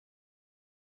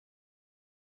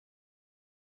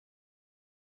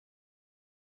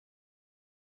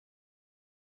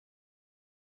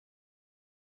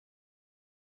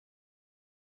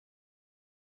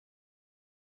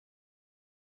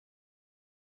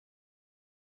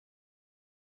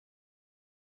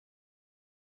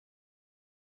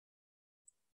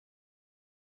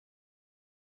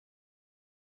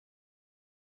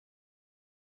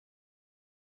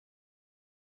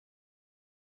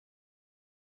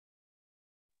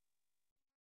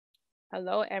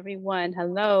Hello, everyone.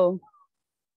 Hello.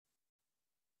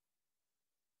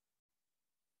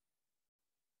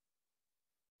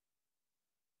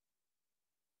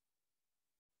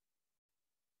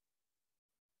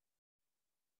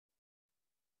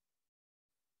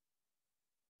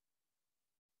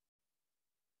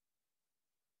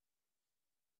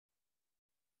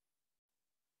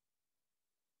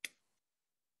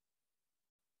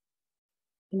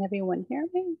 Can everyone hear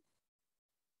me?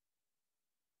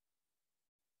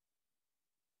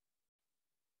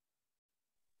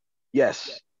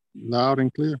 Yes. Loud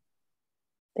and clear.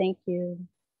 Thank you.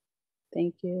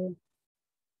 Thank you.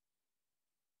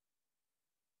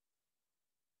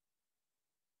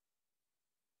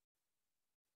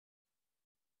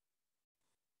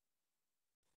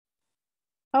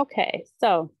 Okay,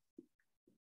 so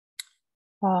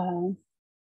while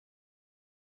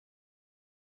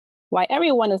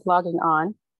everyone is logging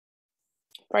on,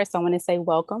 first I want to say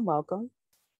welcome, welcome.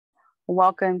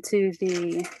 Welcome to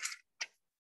the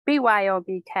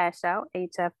BYOB Cashout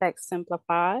HFX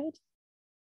Simplified.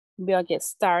 We'll get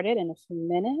started in a few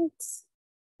minutes.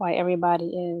 While everybody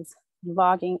is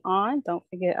logging on, don't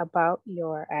forget about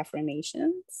your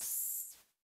affirmations.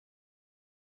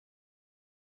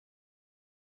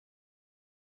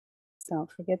 Don't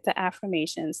forget the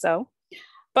affirmations.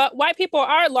 But while people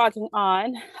are logging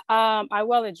on, I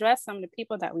will address some of the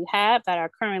people that we have that are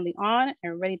currently on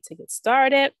and ready to get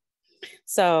started.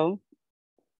 So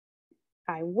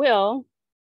I will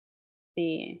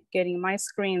be getting my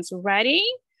screens ready,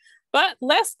 but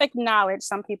let's acknowledge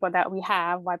some people that we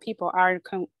have while people are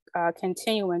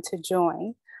continuing to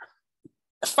join.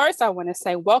 First, I want to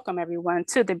say welcome everyone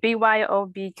to the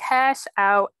BYOB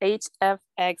Cashout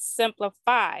HFX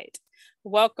Simplified.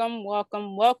 Welcome,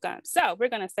 welcome, welcome. So we're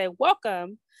going to say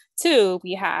welcome to,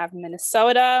 we have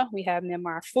Minnesota, we have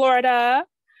Myanmar, Florida.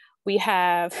 We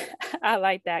have, I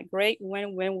like that, Great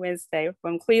Win-Win Wednesday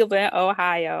from Cleveland,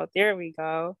 Ohio. There we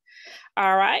go.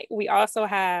 All right. We also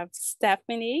have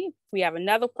Stephanie. We have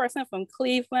another person from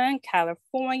Cleveland,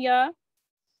 California.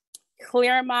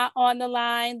 Claremont on the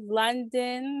line,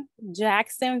 London,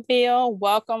 Jacksonville.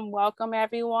 Welcome, welcome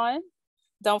everyone.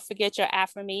 Don't forget your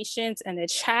affirmations in the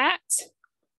chat.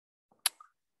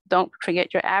 Don't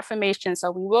forget your affirmations.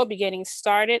 So we will be getting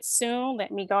started soon.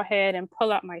 Let me go ahead and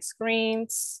pull up my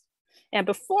screens. And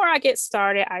before I get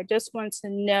started, I just want to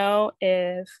know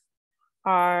if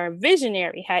our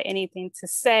visionary had anything to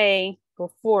say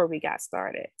before we got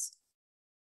started.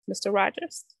 Mr.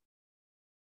 Rogers.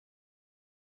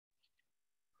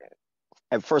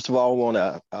 And first of all, I want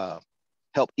to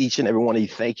help each and every one of you.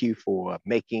 Thank you for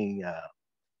making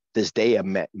this day a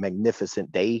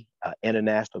magnificent day,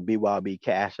 International BYOB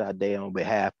Cashout Day, on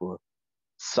behalf of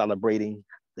celebrating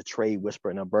the Trade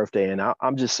Whisperer and her birthday. And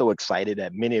I'm just so excited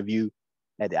that many of you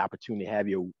had the opportunity to have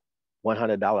your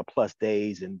 $100 plus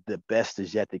days, and the best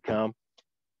is yet to come.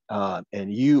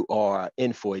 And you are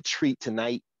in for a treat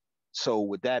tonight. So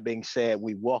with that being said,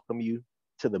 we welcome you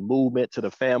to the movement, to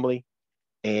the family.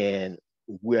 And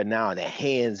we're now in the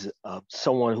hands of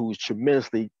someone who's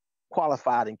tremendously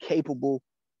qualified and capable,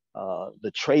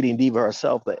 the trading diva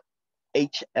herself, the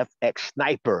HFX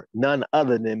sniper, none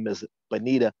other than Ms.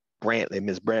 Benita Brantley.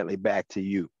 Ms. Brantley, back to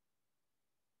you.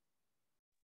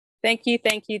 Thank you,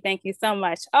 thank you, thank you so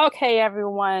much. Okay,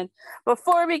 everyone.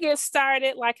 Before we get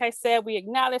started, like I said, we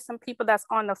acknowledge some people that's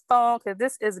on the phone because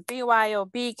this is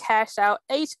BYOB Cashout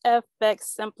HFX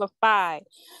Simplified.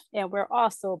 And we're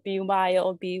also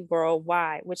BYOB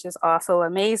Worldwide, which is also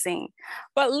amazing.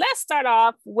 But let's start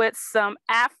off with some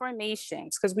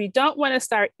affirmations because we don't want to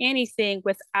start anything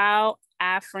without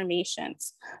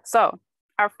affirmations. So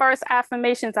our first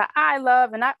affirmations that I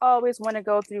love and I always want to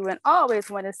go through and always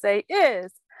want to say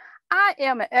is, I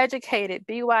am an educated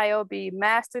BYOB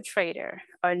master trader,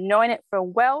 anointed for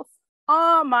wealth,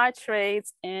 all my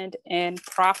trades end in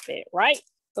profit, right?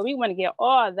 So we want to get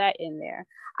all that in there.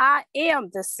 I am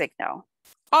the signal.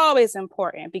 Always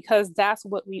important because that's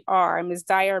what we are. Ms.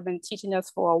 Dyer has been teaching us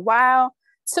for a while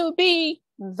to be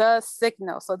the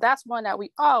signal. So that's one that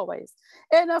we always,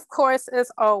 and of course,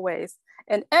 as always,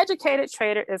 an educated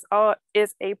trader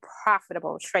is a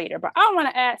profitable trader. But I want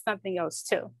to add something else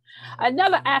too.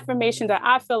 Another affirmation that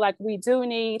I feel like we do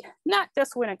need, not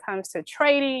just when it comes to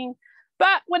trading,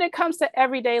 but when it comes to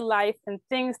everyday life and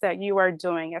things that you are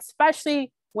doing,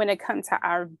 especially when it comes to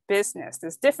our business.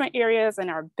 There's different areas in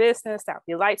our business that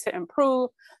we like to improve.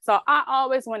 So I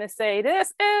always want to say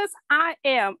this is, I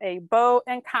am a bold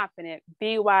and confident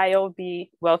BYOB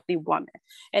wealthy woman.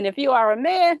 And if you are a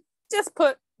man, just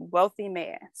put wealthy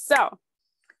man. So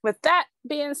with that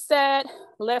being said,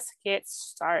 let's get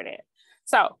started.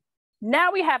 So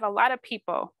now we have a lot of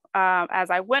people as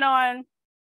I went on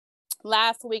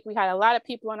last week, we had a lot of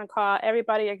people on the call,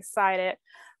 everybody excited,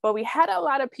 but we had a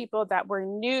lot of people that were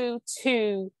new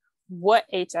to what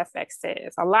HFX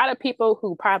is. A lot of people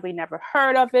who probably never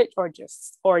heard of it or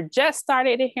just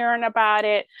started hearing about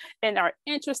it and are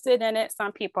interested in it.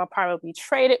 Some people probably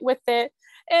traded with it,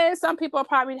 and some people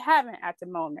probably haven't at the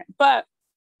moment. But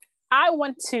I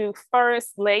want to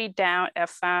first lay down a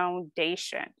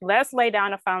foundation. Let's lay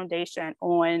down a foundation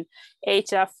on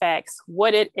HFX,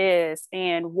 what it is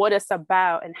and what it's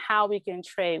about and how we can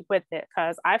trade with it.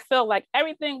 Because I feel like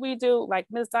everything we do, like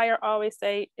Ms. Dyer always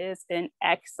say, is in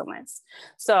excellence.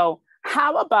 So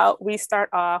how about we start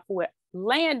off with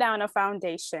laying down a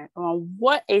foundation on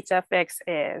what HFX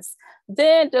is,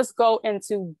 then just go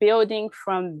into building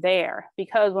from there.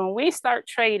 Because when we start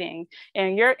trading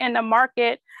and you're in the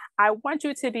market, I want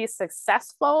you to be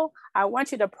successful. I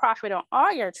want you to profit on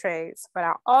all your trades, but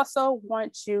I also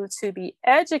want you to be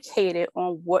educated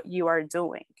on what you are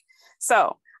doing.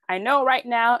 So I know right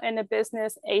now in the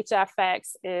business,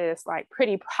 HFX is like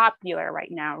pretty popular right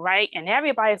now, right? And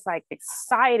everybody's like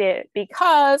excited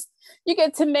because you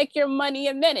get to make your money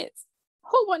in minutes.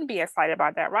 Who wouldn't be excited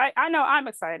about that, right? I know I'm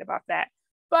excited about that.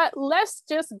 But let's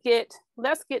get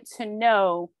to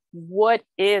know what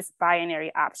is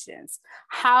binary options.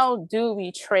 How do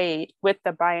we trade with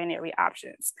the binary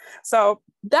options? So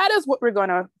that is what we're going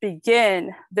to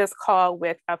begin this call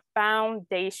with, a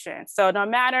foundation. So no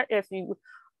matter if you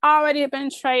already been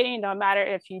trading, no matter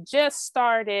if you just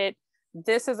started,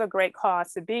 this is a great call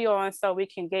to be on so we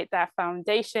can get that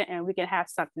foundation and we can have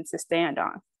something to stand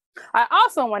on. I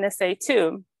also want to say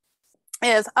too,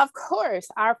 is of course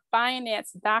our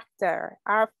finance doctor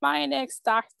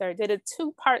did a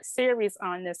 2-part series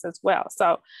on this as well.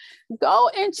 So go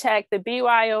and check the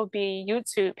BYOB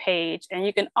YouTube page, and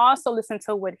you can also listen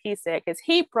to what he said because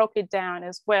he broke it down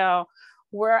as well.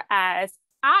 Whereas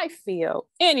I feel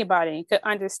anybody could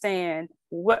understand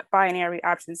what binary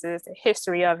options is, the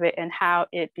history of it, and how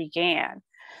it began.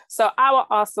 So I will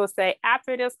also say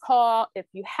after this call, if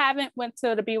you haven't went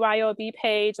to the BYOB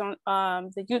page on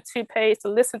the YouTube page to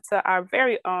listen to our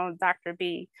very own Dr.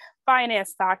 B,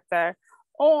 finance doctor,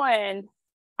 on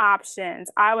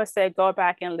options, I would say go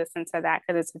back and listen to that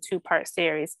because it's a 2-part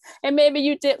series. And maybe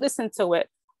you did listen to it.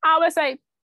 I would say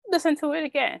listen to it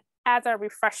again as a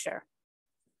refresher.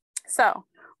 So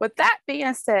with that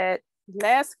being said,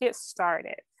 let's get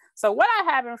started. So what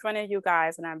I have in front of you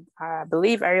guys, and I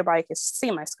believe everybody can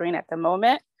see my screen at the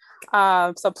moment.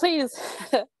 So please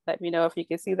let me know if you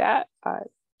can see that.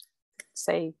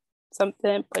 Say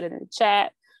something, put it in the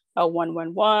chat, a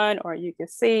 111, or you can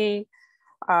see.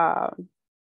 But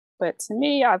to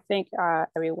me, I think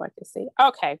everyone can see.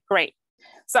 Okay, great.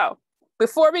 So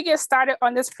before we get started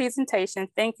on this presentation,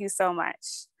 thank you so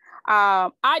much.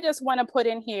 I just want to put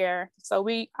in here so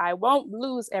I won't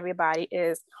lose everybody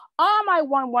is all my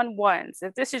 111s.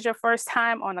 If this is your first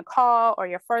time on the call or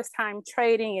your first time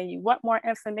trading and you want more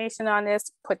information on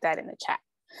this, put that in the chat.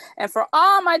 And for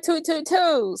all my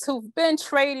 222s who've been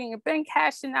trading and been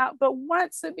cashing out, but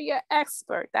want to be an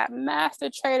expert, that master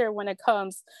trader when it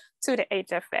comes to the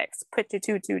HFX, put your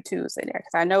 222s in there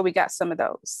because I know we got some of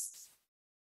those.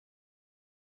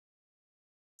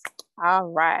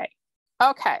 All right.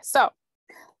 Okay, so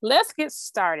let's get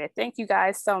started. Thank you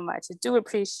guys so much. I do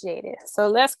appreciate it. So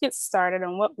let's get started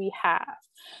on what we have.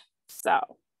 So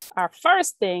our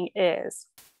first thing is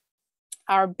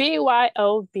our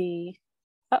BYOB.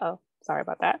 Sorry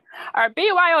about that. Our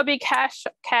BYOB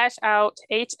cash out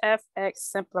HFX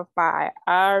simplify,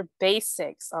 our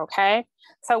basics, okay?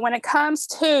 So when it comes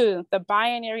to the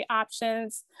binary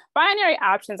options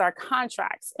are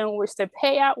contracts in which the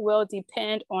payout will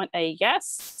depend on a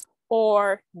yes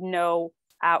or no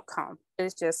outcome.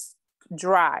 It's just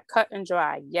dry, cut and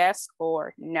dry, yes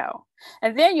or no.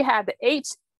 And then you have the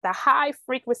high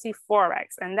frequency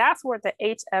Forex, and that's where the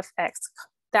HFX,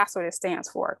 that's what it stands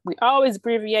for. We always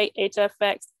abbreviate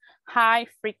HFX, high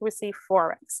frequency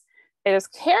Forex. It is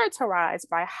characterized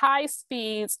by high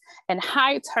speeds and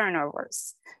high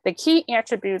turnovers. The key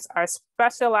attributes are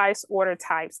specialized order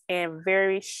types and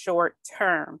very short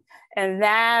term. And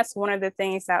that's one of the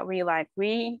things that we like.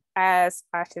 We, as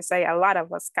I should say, a lot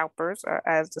of us scalpers, or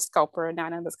as the scalper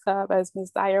anonymous club, as Ms.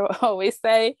 Dyer will always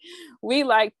say, we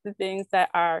like the things that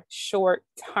are short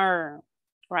term,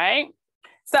 right?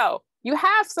 So you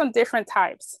have some different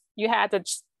types. You have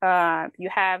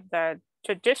the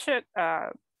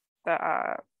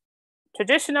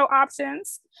traditional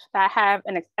options that have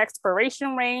an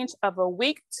expiration range of a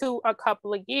week to a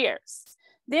couple of years.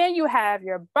 Then you have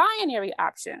your binary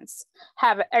options,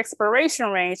 have an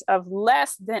expiration range of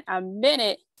less than a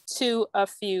minute to a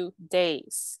few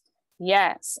days.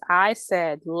 Yes, I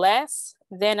said less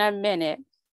than a minute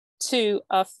to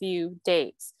a few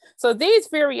days. So these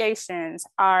variations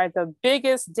are the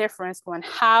biggest difference on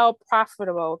how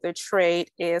profitable the trade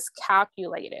is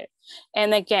calculated.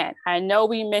 And again, I know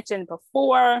we mentioned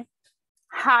before,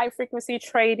 high frequency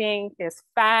trading is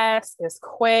fast, is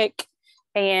quick,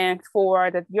 and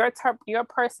for your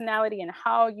personality and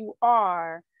how you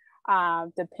are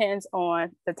depends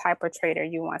on the type of trader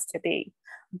you want to be.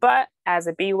 But as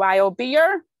a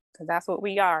BYOBer, because that's what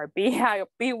we are,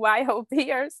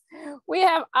 BYOBers, we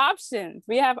have options.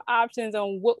 We have options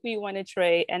on what we want to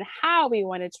trade and how we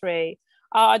want to trade.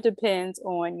 All depends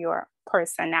on your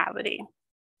personality.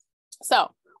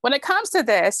 So when it comes to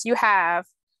this, you have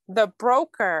the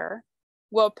broker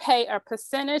will pay a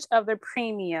percentage of the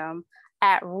premium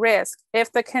at risk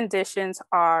if the conditions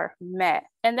are met.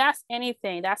 And that's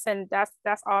anything. That's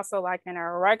also like in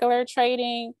our regular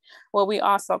trading, what we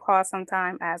also call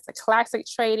sometimes as the classic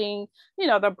trading. You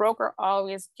know, the broker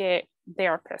always get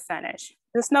their percentage.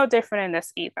 It's no different in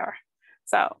this either.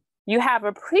 So you have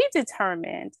a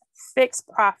predetermined fixed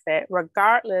profit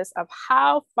regardless of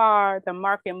how far the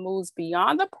market moves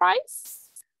beyond the price.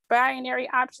 Binary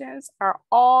options are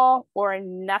all or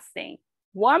nothing.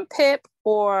 1 pip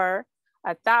or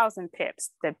 1,000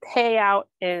 pips, the payout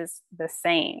is the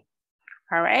same.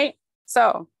 All right.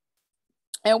 So,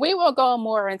 and we will go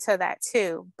more into that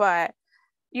too. But,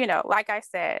 you know, like I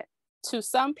said, to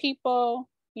some people,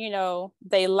 you know,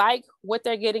 they like what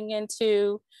they're getting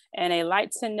into and they like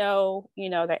to know,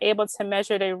 you know, they're able to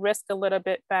measure their risk a little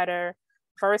bit better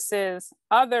versus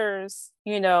others.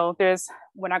 You know, there's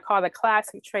when I call the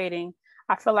classic trading,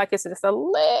 I feel like it's just a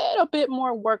little bit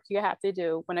more work you have to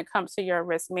do when it comes to your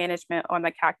risk management on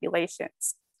the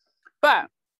calculations. But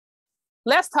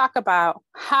let's talk about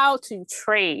how to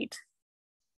trade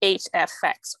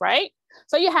HFX, right?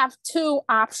 So you have 2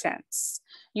 options.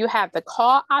 You have the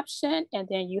call option and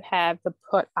then you have the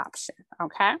put option,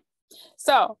 okay?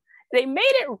 So they made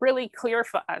it really clear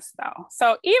for us though.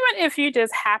 So even if you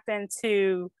just happen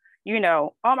to, you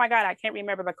know, oh my God, I can't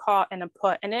remember the call and the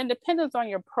put. And then it depends on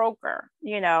your broker,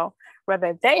 you know,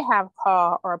 whether they have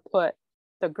call or put.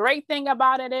 The great thing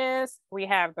about it is we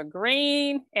have the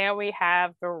green and we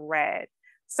have the red.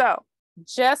 So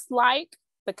just like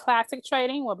the classic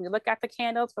trading, when we look at the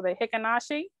candles for the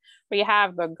Hikanashi, we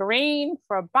have the green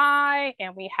for buy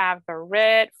and we have the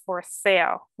red for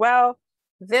sell. Well,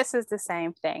 this is the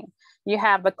same thing. You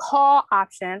have the call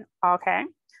option, okay?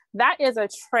 That is a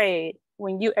trade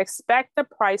when you expect the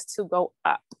price to go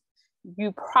up.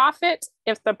 You profit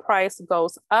if the price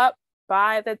goes up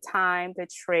by the time the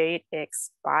trade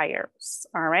expires,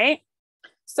 all right?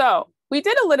 So we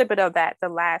did a little bit of that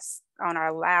on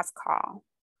our last call,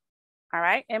 all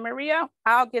right? And Maria,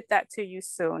 I'll get that to you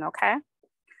soon, okay?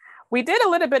 We did a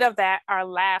little bit of that our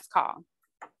last call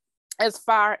as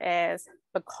far as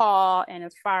the call and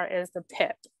as far as the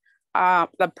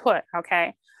put,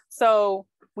 okay? So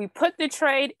we put the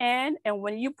trade in, and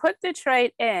when you put the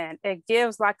trade in, it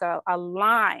gives like a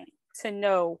line to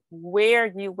know where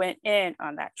you went in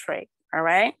on that trade, all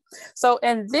right? So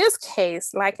in this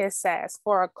case, like it says,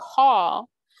 for a call,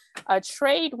 a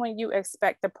trade when you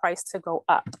expect the price to go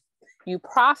up. You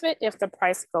profit if the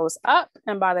price goes up,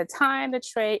 and by the time the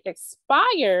trade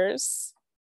expires,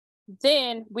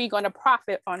 then we're going to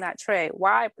profit on that trade.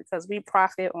 Why? Because we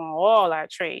profit on all our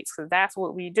trades, because that's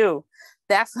what we do.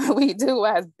 That's what we do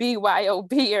as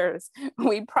BYOBers.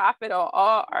 We profit on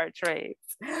all our trades.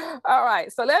 All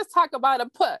right, so let's talk about a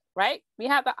put, right? We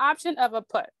have the option of a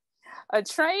put. A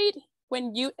trade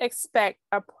when you expect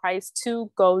a price to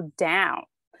go down.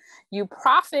 You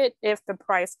profit if the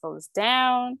price goes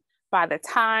down by the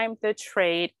time the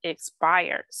trade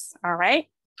expires, all right?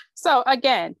 So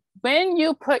again, when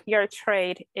you put your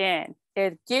trade in,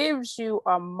 it gives you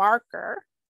a marker,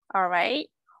 all right,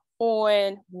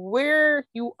 on where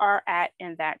you are at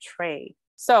in that trade.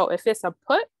 So if it's a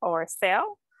put or a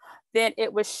sell, then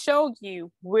it will show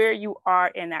you where you are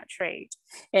in that trade.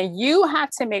 And you have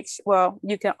to make sure, well,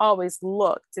 you can always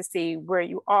look to see where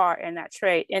you are in that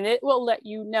trade. And it will let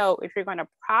you know if you're going to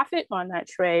profit on that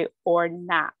trade or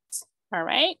not, all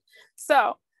right?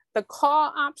 So the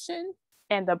call option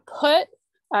and the put,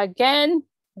 again,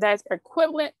 that's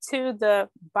equivalent to the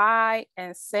buy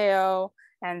and sell,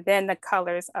 and then the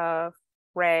colors of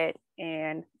red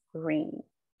and green.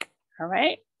 All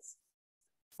right.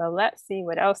 So let's see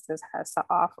what else this has to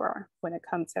offer when it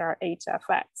comes to our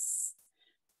HFX.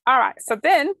 All right. So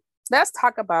then let's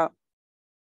talk about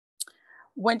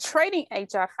when trading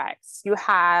HFX, you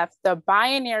have the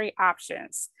binary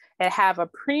options that have a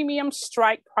premium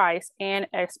strike price and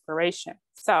expiration.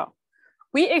 So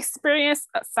We experienced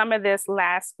some of this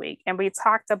last week, and we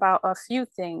talked about a few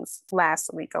things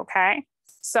last week, okay?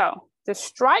 So the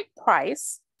strike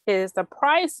price is the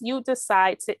price you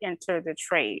decide to enter the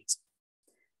trade.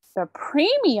 The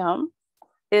premium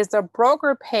is the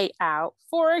broker payout.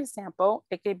 For example,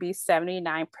 it could be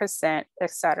 79%,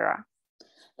 etc.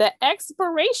 The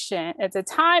expiration is the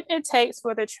time it takes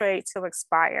for the trade to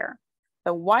expire.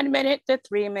 The 1 minute, the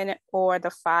 3 minute, or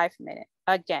the 5 minute.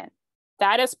 Again,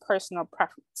 that is personal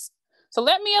preference. So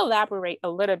let me elaborate a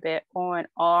little bit on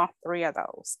all three of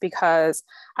those, because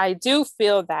I do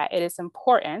feel that it is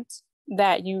important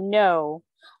that you know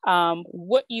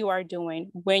what you are doing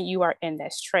when you are in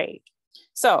this trade.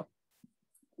 So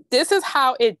this is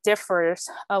how it differs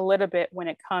a little bit when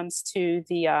it comes to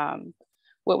the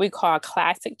what we call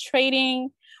classic trading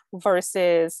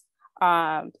versus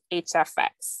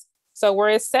HFX. So where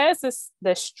it says this,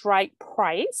 the strike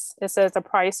price, it says the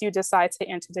price you decide to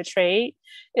enter the trade,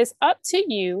 is up to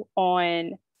you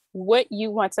on what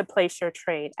you want to place your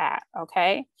trade at,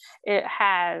 okay? It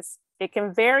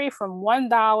can vary from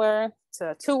 $1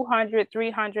 to $200,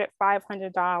 $300,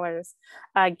 $500.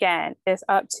 Again, it's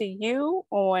up to you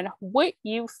on what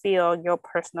you feel your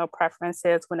personal preference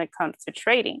is when it comes to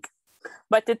trading.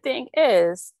 But the thing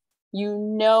is, you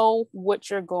know what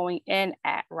you're going in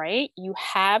at, right? You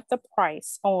have the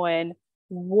price on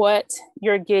what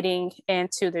you're getting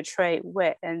into the trade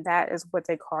with, and that is what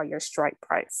they call your strike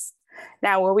price.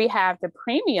 Now, where we have the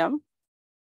premium,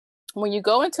 when you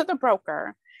go into the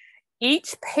broker,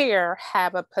 each pair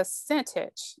have a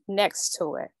percentage next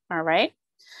to it, all right?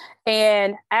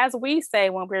 And as we say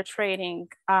when we're trading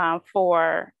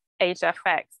for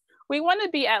HFX, we want to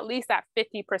be at least at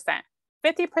 50%.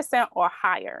 50% or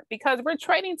higher, because we're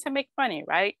trading to make money,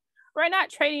 right? We're not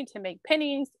trading to make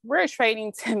pennies, we're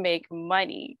trading to make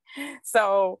money.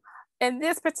 So in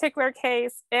this particular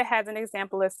case, it has an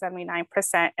example of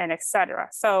 79% and etc.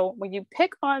 So when you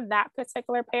pick on that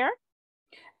particular pair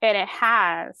and it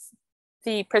has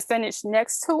the percentage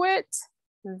next to it,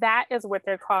 that is what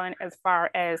they're calling as far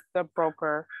as the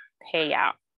broker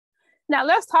payout. Now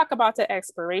let's talk about the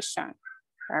expiration,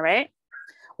 all right?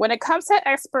 When it comes to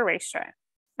expiration,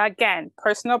 again,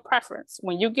 personal preference.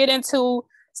 When you get into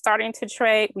starting to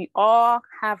trade, we all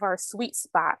have our sweet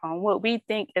spot on what we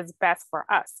think is best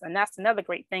for us. And that's another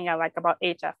great thing I like about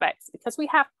HFX, because we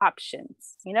have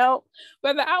options, you know,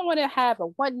 whether I want to have a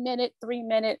 1 minute, 3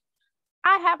 minute,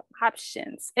 I have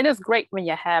options. It is great when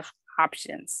you have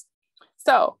options.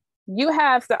 So you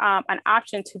have an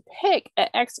option to pick an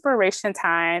expiration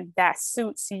time that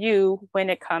suits you when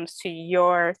it comes to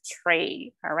your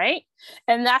trade, all right?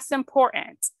 And that's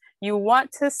important. You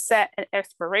want to set an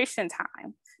expiration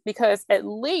time, because at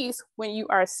least when you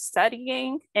are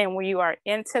studying and when you are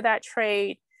into that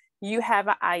trade, you have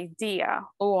an idea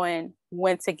on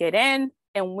when to get in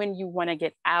and when you want to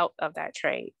get out of that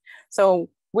trade. So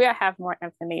we'll have more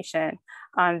information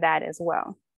on that as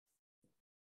well.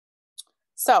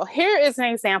 So here is an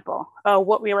example of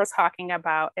what we were talking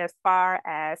about as far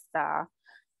as the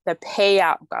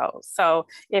payout goes. So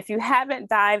if you haven't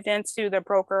dived into the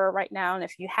broker right now, and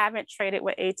if you haven't traded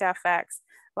with HFX,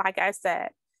 like I said,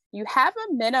 you have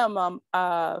a minimum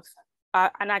of,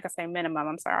 I'm not gonna say minimum,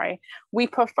 I'm sorry. We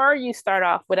prefer you start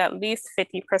off with at least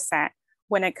 50%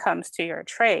 when it comes to your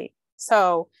trade.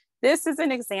 So this is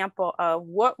an example of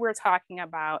what we're talking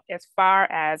about as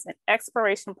far as an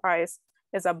expiration price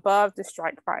is above the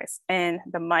strike price and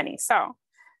the money. So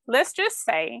let's just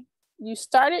say you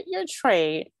started your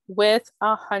trade with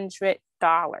 $100,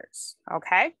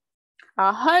 okay?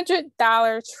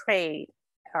 $100 trade,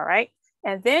 all right?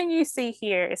 And then you see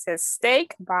here, it says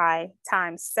stake buy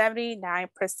times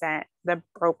 79%, the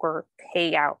broker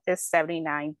payout is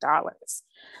 $79.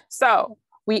 So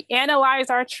we analyze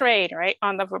our trade, right,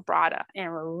 on the vibrata,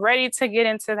 and we're ready to get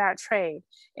into that trade.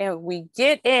 And we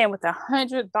get in with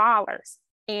 $100,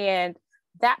 and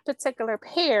that particular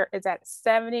pair is at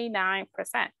 79%.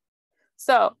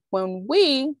 So when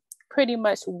we pretty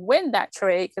much win that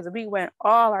trade, because we win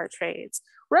all our trades,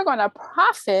 we're going to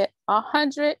profit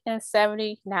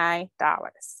 $179.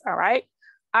 All right.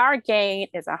 Our gain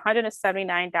is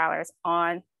 $179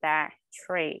 on that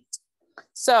trade.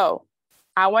 So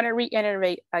I want to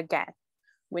reiterate again,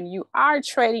 when you are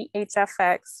trading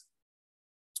HFX,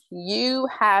 you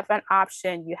have an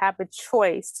option, you have a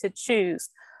choice to choose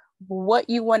what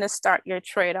you want to start your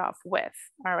trade off with.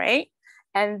 All right.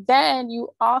 And then you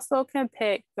also can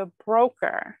pick the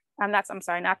broker. Not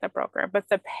the broker, but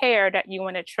the pair that you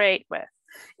want to trade with.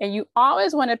 And you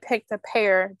always want to pick the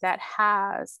pair that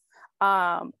has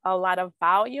a lot of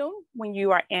volume when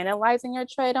you are analyzing your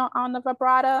trade on the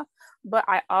vibrata. But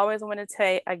I always want to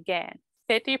say again,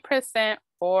 50%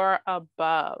 or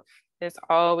above is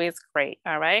always great,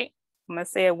 all right? I'm gonna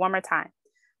say it one more time.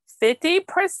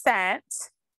 50%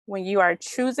 when you are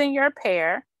choosing your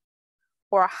pair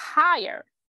or higher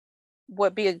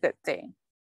would be a good thing.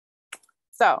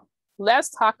 So let's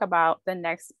talk about the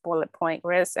next bullet point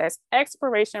where it says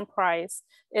expiration price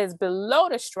is below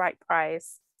the strike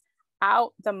price,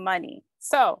 out the money.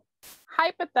 So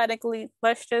hypothetically,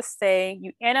 let's just say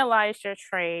you analyze your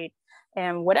trade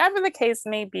and whatever the case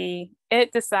may be,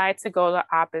 it decides to go the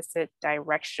opposite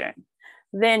direction.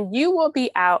 Then you will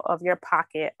be out of your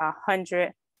pocket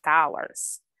 $100.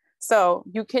 So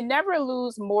you can never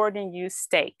lose more than you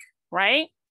stake, right?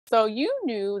 So you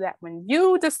knew that when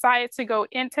you decided to go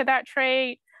into that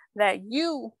trade, that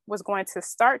you was going to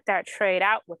start that trade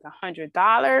out with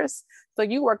 $100. So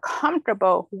you were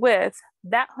comfortable with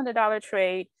that $100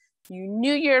 trade. You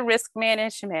knew your risk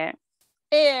management.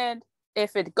 And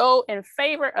if it go in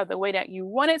favor of the way that you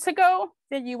want it to go,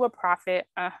 then you will profit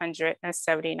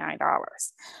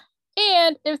 $179.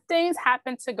 And if things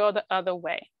happen to go the other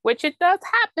way, which it does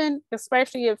happen,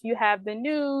 especially if you have the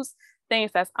news,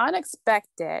 things that's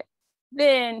unexpected,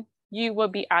 then you will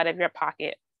be out of your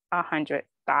pocket $100.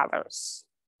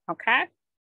 Okay.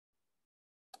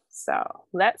 So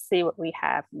let's see what we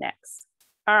have next.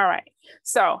 All right.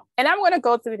 So, and I'm going to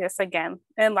go through this again.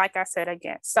 And like I said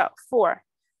again, so for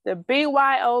the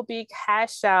BYOB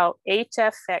Cashout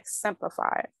HFX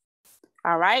Simplified.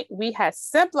 All right, we have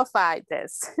simplified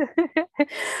this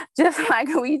just like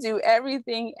we do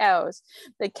everything else.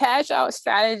 The cash out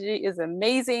strategy is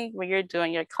amazing when you're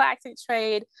doing your classic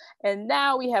trade. And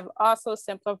now we have also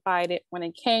simplified it when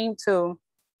it comes to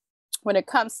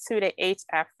the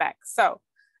HFX. So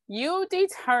you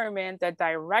determine the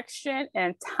direction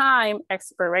and time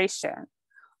expiration.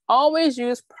 Always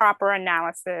use proper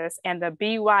analysis and the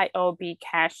BYOB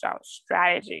cash out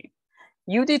strategy.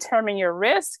 You determine your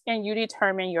risk and you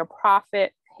determine your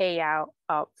profit payout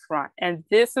up front. And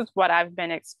this is what I've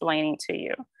been explaining to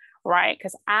you, right?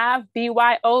 Because I've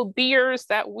BYOBers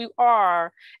that we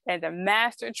are and the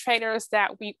master traders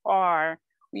that we are,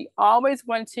 we always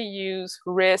want to use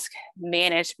risk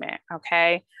management,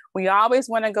 okay? We always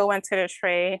want to go into the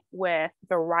trade with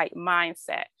the right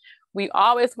mindset. We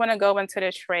always want to go into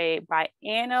the trade by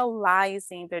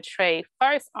analyzing the trade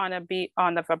first on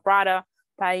the vibrato,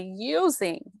 by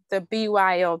using the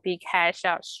BYOB cash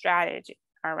out strategy,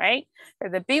 all right?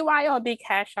 The BYOB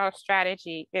cash out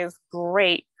strategy is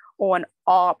great on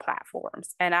all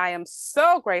platforms. And I am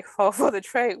so grateful for the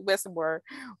Trade Whisperer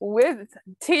with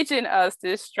teaching us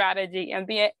this strategy and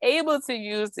being able to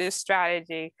use this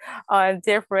strategy on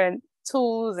different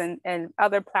tools and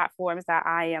other platforms that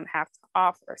I have to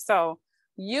offer. So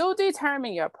you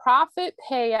determine your profit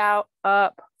payout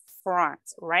up front,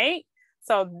 right?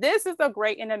 So this is a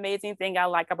great and amazing thing I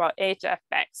like about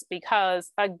HFX because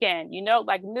again,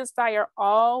 like Ms. Dyer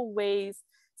always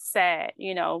said,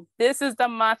 this is the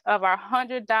month of our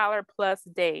 $100 plus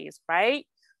days, right?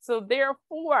 So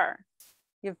therefore,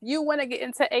 if you want to get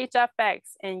into HFX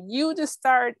and you just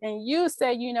start and you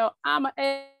say, I'm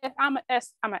a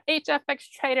HFX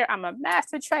trader, I'm a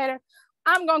master trader,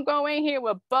 I'm going to go in here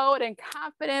with bold and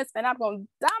confidence and I'm going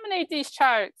to dominate these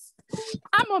charts.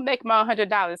 I'm going to make my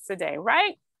 $100 today,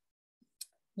 right?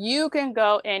 You can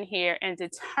go in here and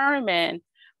determine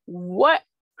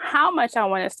how much I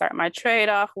want to start my trade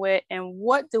off with and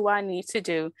what do I need to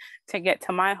do to get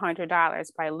to my $100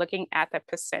 by looking at the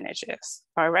percentages,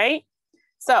 all right?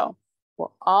 So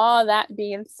with all that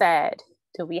being said,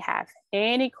 do we have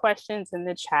any questions in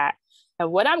the chat?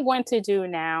 And what I'm going to do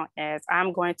now is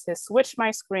I'm going to switch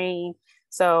my screen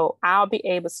so I'll be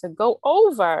able to go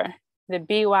over the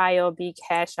BYOB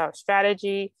cash out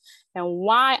strategy and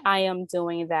why I am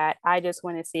doing that. I just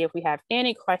want to see if we have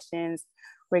any questions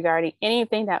regarding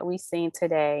anything that we've seen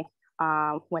today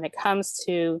when it comes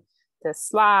to the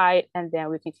slide, and then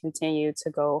we can continue to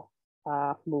go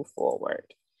move forward.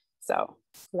 So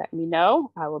let me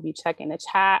know. I will be checking the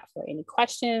chat for any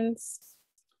questions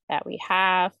that we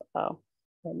have. Oh,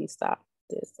 let me stop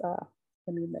this.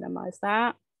 Let me minimize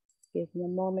that. Give me a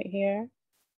moment here.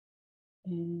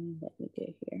 And let me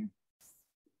get here.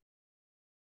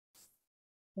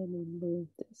 Let me move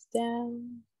this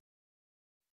down.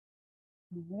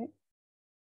 All right.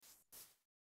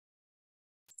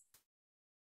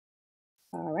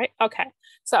 All right. Okay.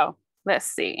 So let's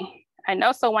see. I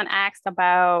know someone asked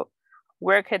about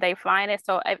where could they find it.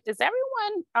 So is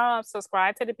everyone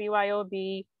subscribed to the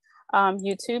BYOB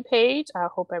YouTube page? I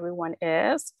hope everyone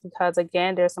is, because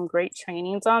again, there's some great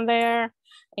trainings on there,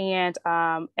 and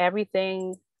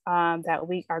everything that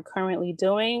we are currently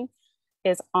doing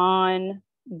is on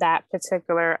that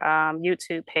particular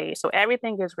YouTube page. So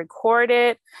everything is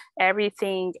recorded.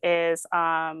 Everything is,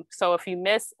 so if you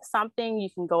miss something, you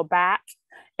can go back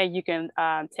and you can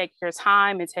take your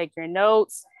time and take your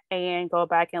notes and go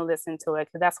back and listen to it,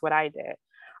 because that's what I did.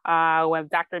 When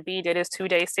Dr. B did his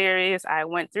 2-day series, I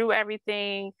went through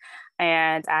everything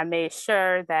and I made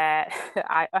sure that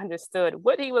I understood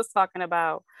what he was talking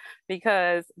about,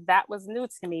 because that was new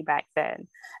to me back then.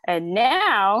 And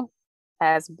now,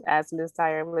 as Ms.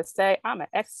 Dyer would say, I'm an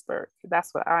expert.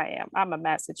 That's what I am. I'm a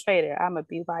master trader. I'm a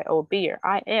BYOBer.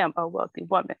 I am a wealthy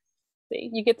woman. See,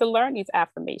 you get to learn these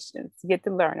affirmations. You get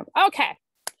to learn them. Okay,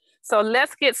 so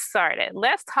let's get started.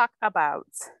 Let's talk about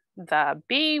the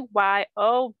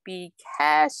BYOB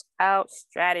cash out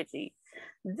strategy.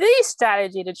 The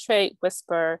strategy the Trade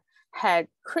Whisperer had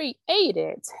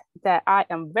created that I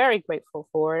am very grateful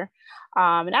for.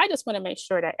 And I just want to make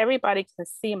sure that everybody can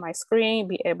see my screen,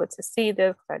 be able to see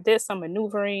this. I did some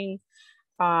maneuvering.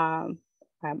 I'm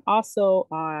also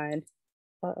on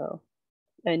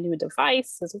a new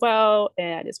device as well.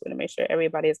 And I just want to make sure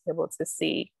everybody is able to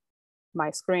see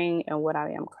my screen and what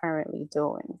I am currently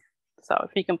doing. So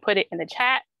if you can put it in the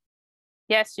chat,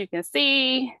 yes, you can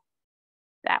see,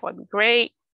 that would be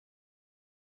great.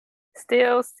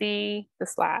 Still see the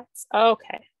slides.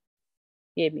 Okay,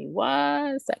 give me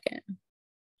 1 second.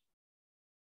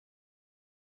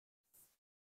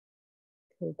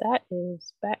 So that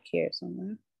is back here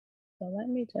somewhere. So let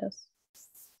me just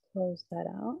close that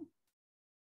out.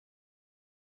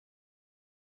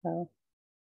 So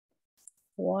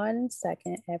 1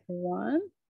 second, everyone.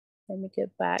 Let me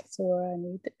get back to where I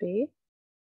need to be.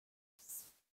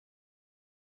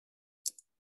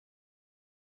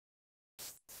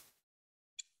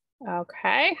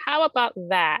 Okay, how about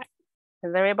that?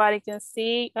 As everybody can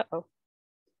see,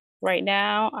 right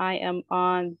now I am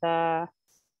on the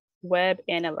web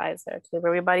analyzer. Can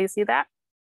everybody see that?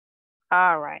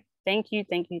 All right, thank you,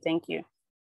 thank you, thank you.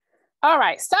 All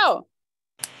right, so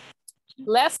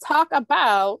let's talk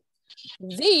about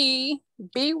the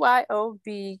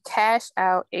BYOB cash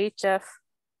out HF.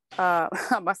 I'm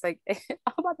about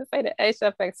to say the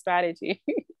HFX strategy.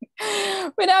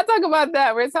 We're not talking about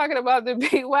that. We're talking about the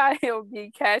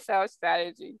BYOB cash out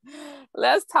strategy.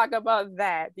 Let's talk about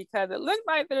that, because it looks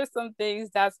like there's some things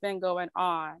that's been going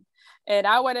on. And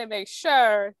I want to make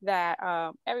sure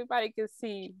that everybody can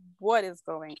see what is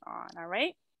going on. All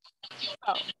right.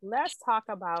 So let's talk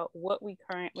about what we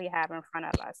currently have in front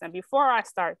of us. And before I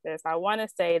start this, I want to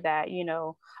say that, you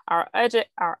know, our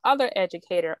other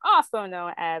educator, also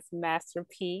known as Master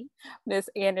P, Ms.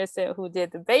 Anderson, who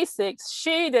did the basics,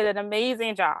 she did an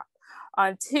amazing job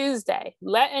on Tuesday,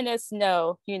 letting us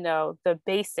know, you know, the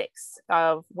basics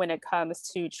of when it comes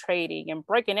to trading and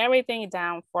breaking everything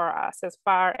down for us as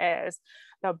far as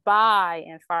the buy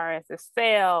and as far as the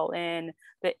sell and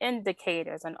the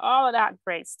indicators and all of that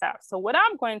great stuff. So what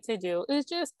I'm going to do is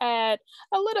just add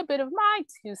a little bit of my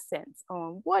 2 cents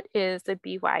on what is the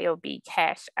BYOB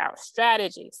cash out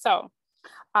strategy. So,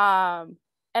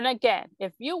 and again,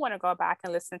 if you want to go back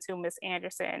and listen to Ms.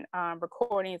 Anderson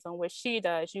recordings on what she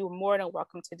does, you're more than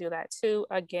welcome to do that too,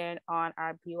 again, on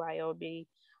our BYOB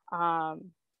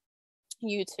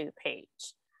YouTube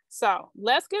page. So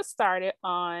let's get started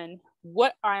on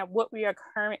what we are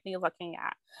currently looking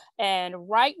at. And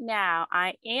right now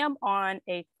I am on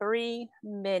a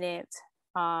 3-minute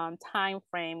time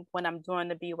frame when I'm doing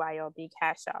the BYOB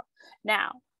cash out.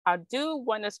 Now, I do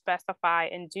want to specify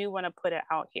and do want to put it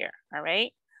out here, all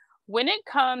right? When it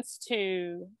comes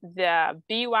to the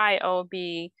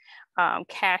BYOB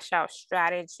cash out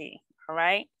strategy, all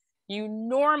right? You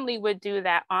normally would do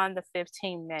that on the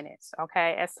 15 minutes,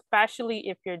 okay? Especially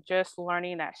if you're just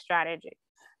learning that strategy,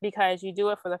 because you do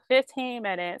it for the 15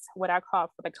 minutes, what I call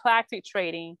for the classic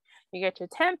trading. You get your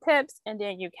 10 pips and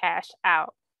then you cash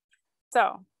out.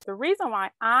 So the reason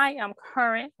why I am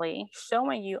currently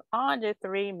showing you on the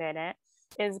 3-minute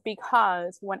is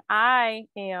because when I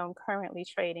am currently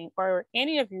trading, or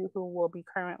any of you who will be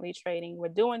currently trading, we're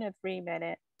doing a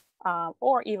 3-minute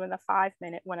or even the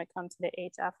 5-minute when it comes to the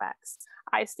HFX.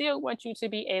 I still want you to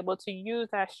be able to use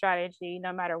that strategy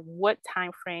no matter what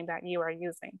time frame that you are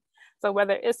using. So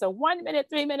whether it's a 1-minute,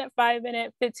 3-minute,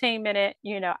 5-minute, 15-minute,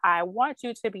 you know, I want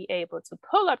you to be able to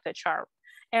pull up the chart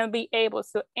and be able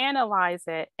to analyze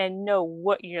it and know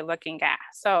what you're looking at.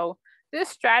 So this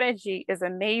strategy is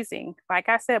amazing. Like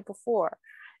I said before,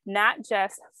 not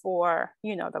just for,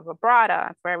 you know, the vibrato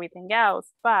and for everything else,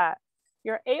 but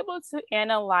you're able to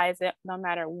analyze it no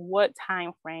matter what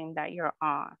time frame that you're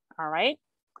on, all right?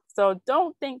 So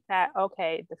don't think that,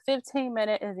 okay, the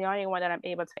 15-minute is the only one that I'm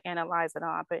able to analyze it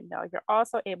on, but no, you're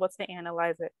also able to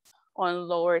analyze it on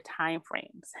lower time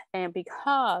frames. And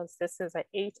because this is an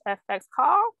HFX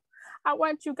call, I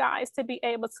want you guys to be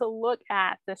able to look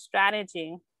at the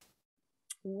strategy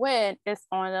when it's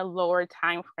on the lower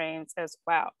time frames as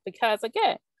well. Because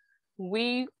again,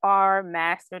 we are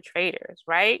master traders,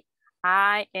 right?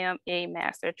 I am a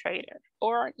master trader.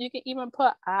 Or you can even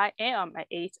put, I am an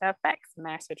HFX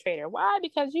master trader. Why?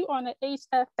 Because you on an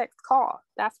HFX call.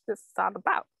 That's what it's all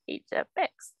about,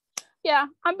 HFX. Yeah,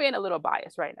 I'm being a little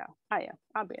biased right now.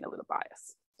 I'm being a little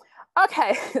biased.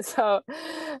 Okay, so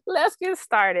let's get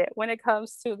started when it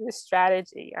comes to this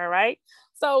strategy, all right?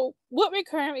 So what we're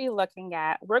currently looking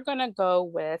at, we're gonna go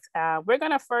with, we're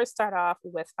gonna first start off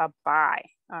with a buy,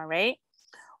 all right?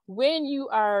 When you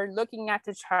are looking at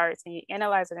the charts and you're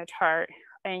analyzing the chart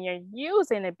and you're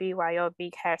using the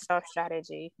BYOB cash out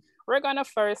strategy, we're gonna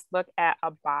first look at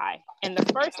a buy. And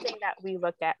the first thing that we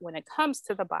look at when it comes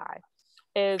to the buy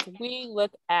is we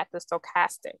look at the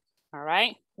stochastic, all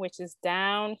right, which is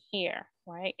down here,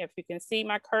 right? If you can see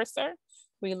my cursor,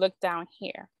 we look down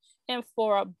here. And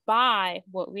for a buy,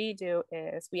 what we do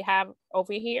is we have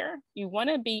over here, you want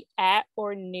to be at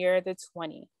or near the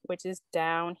 20, which is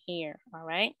down here, all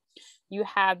right? You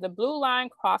have the blue line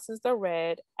crosses the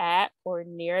red at or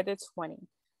near the 20.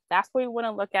 That's what we want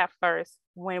to look at first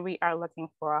when we are looking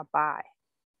for a buy.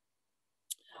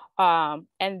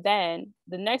 And then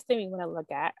the next thing we want to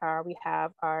look at are we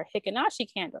have our Hikinashi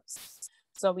candles.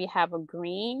 So we have a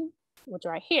green, which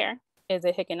right here is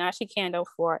a Hikinashi candle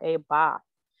for a buy.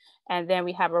 And then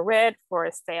we have a red for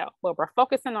a sale. Well, we're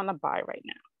focusing on the buy right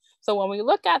now. So when we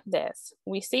look at this,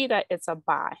 we see that it's a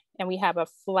buy and we have a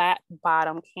flat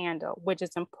bottom candle, which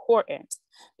is important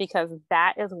because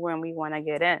that is when we want to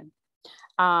get in.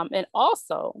 And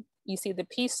also you see the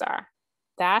P-star.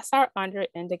 That's our under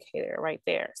indicator right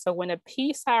there. So when a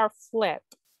P-star flip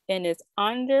and is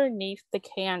underneath the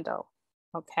candle,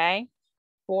 okay,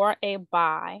 for a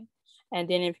buy. And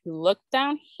then if you look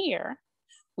down here,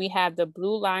 we have the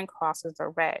blue line crosses the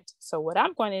red. So what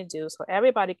I'm going to do, so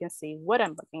everybody can see what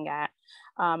I'm looking at,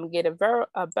 get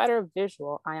a better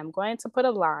visual, I am going to put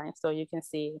a line so you can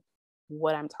see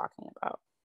what I'm talking about,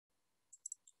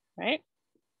 right?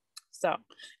 So,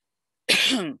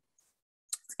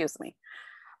 excuse me.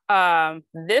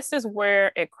 This is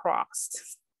where it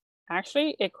crossed.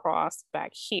 Actually, it crossed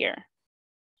back here,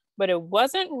 but it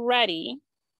wasn't ready.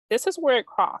 This is where it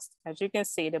crossed. As you can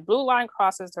see, the blue line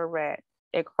crosses the red.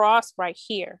 It crossed right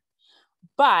here,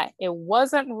 but it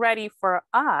wasn't ready for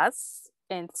us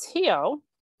until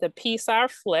the P-star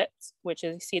flipped, which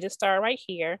is, you see the star right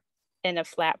here, and a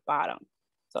flat bottom.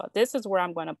 So this is where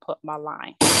I'm going to put my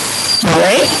line. All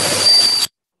right.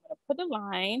 I'm going to put the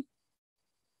line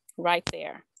right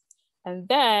there. And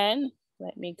then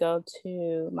let me go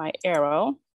to my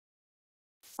arrow.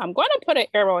 I'm going to put an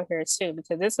arrow here too,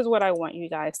 because this is what I want you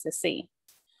guys to see.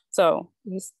 So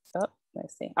let's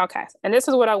see. Okay. And this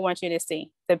is what I want you to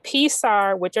see. The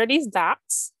P-star, which are these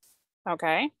dots.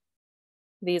 Okay.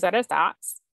 These are the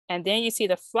dots. And then you see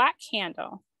the flat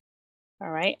candle. All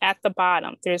right. At the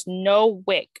bottom, there's no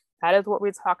wick. That is what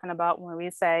we're talking about when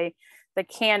we say the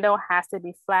candle has to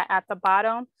be flat at the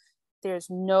bottom. There's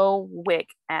no wick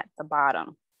at the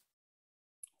bottom.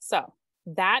 So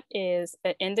that is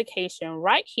an indication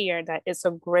right here that it's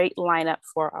a great lineup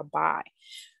for a buy.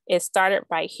 It started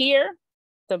right here.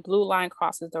 The blue line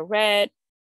crosses the red.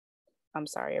 I'm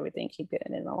sorry, everything keep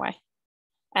getting in my way.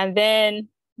 And then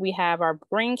we have our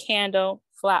green candle,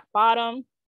 flat bottom,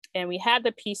 and we had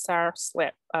the P-star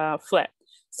flip.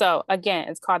 So again,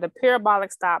 it's called the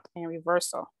parabolic stop and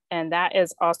reversal. And that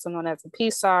is also known as the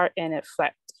P-star, and it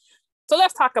flipped. So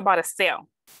let's talk about a sale,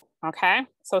 okay?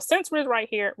 So since we're right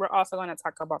here, we're also gonna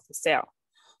talk about the sale.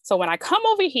 So when I come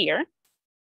over here,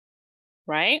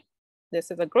 right?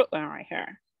 This is a group one right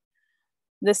here.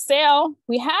 The sale,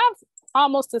 we have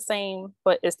almost the same,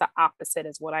 but it's the opposite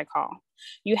is what I call.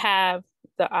 You have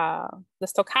the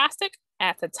stochastic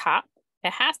at the top.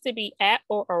 It has to be at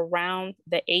or around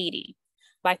the 80.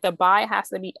 Like the buy has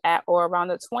to be at or around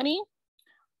the 20.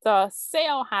 The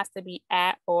sale has to be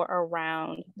at or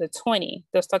around the 20.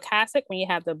 The stochastic, when you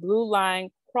have the blue line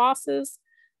crosses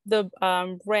the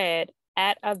red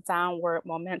at a downward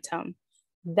momentum,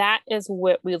 that is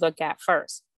what we look at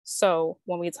first. So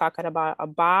when we're talking about a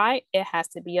buy, it has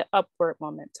to be an upward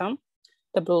momentum.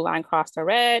 The blue line crossed the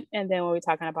red. And then when we're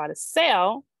talking about a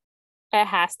sale, it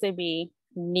has to be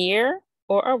near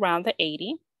or around the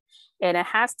 80. And it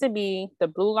has to be the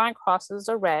blue line crosses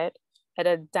the red at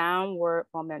a downward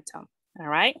momentum. All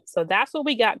right. So that's what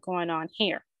we got going on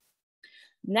here.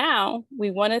 Now we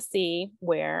want to see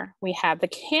where we have the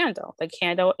candle. The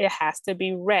candle, it has to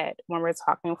be red when we're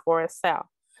talking for a sell.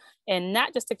 And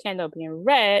not just the candle being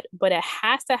red, but it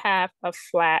has to have a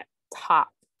flat top.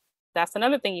 That's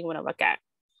another thing you want to look at,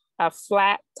 a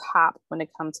flat top when it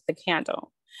comes to the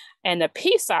candle. And the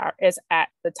PSAR is at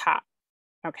the top,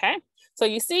 okay? So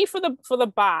you see for the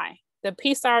buy, the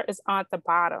PSAR is on the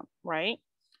bottom, right?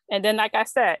 And then, like I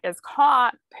said, it's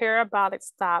called parabolic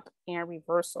stop and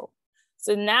reversal.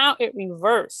 So now it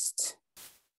reversed.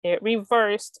 It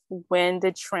reversed when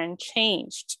the trend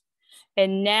changed.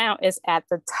 And now it's at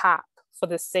the top for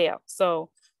the sale. So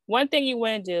one thing you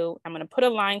want to do, I'm going to put a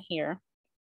line here.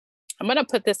 I'm going to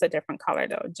put this a different color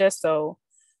though, just so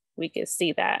we can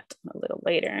see that a little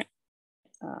later.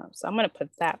 So I'm going to put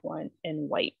that one in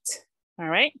white. All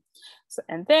right. So,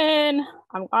 and then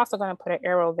I'm also going to put an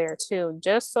arrow there too,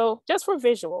 just for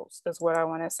visuals is what I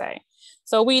want to say.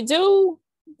 So we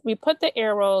put the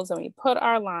arrows and we put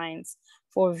our lines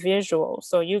for visual.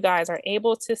 So you guys are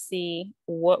able to see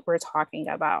what we're talking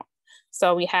about.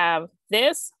 So we have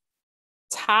this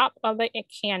top of the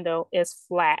candle is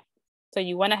flat. So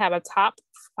you want to have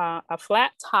a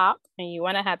flat top, and you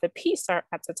want to have the PSAR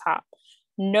at the top.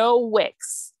 No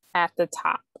wicks at the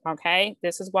top, okay?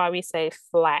 This is why we say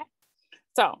flat.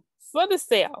 So for the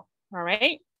sale, all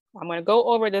right, I'm going to go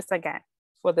over this again.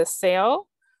 For the sale,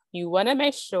 you want to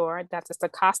make sure that the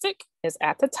stochastic is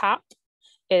at the top.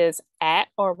 It is at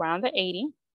or around the 80.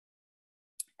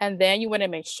 And then you want to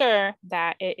make sure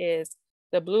that it is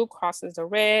the blue crosses the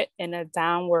red in a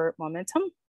downward momentum.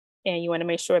 And you want to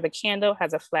make sure the candle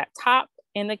has a flat top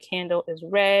and the candle is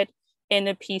red and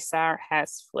the PSAR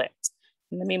has flipped.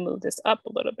 Let me move this up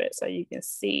a little bit so you can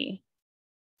see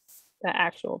the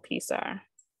actual PSAR.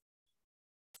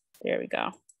 There we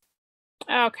go.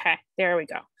 Okay, there we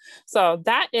go. So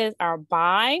that is our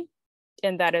buy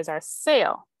and that is our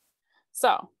sale.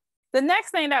 So the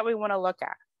next thing that we want to look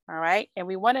at, all right, and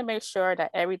we want to make sure that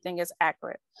everything is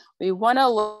accurate. We want to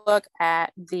look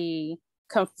at the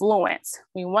confluence.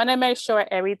 We want to make sure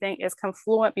everything is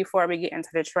confluent before we get into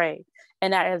the trade.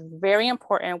 And that is very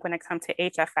important when it comes to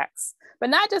HFX, but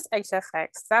not just HFX.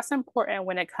 That's important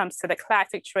when it comes to the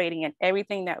classic trading and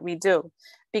everything that we do,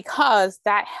 because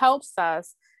that helps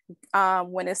us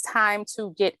when it's time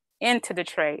to get into the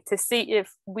trade, to see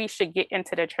if we should get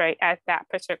into the trade at that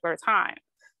particular time.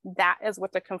 That is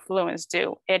what the confluence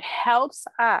do. It helps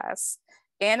us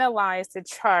analyze the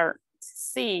chart to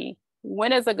see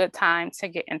when is a good time to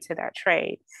get into that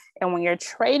trade. And when you're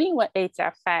trading with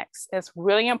HFX, it's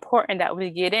really important that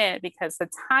we get in, because the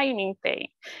timing thing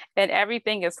and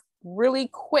everything is really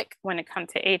quick when it comes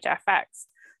to HFX.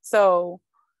 So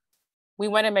we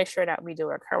want to make sure that we do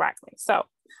it correctly. So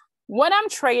when I'm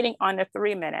trading on the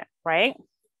 3-minute, right?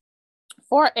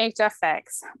 For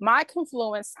HFX, my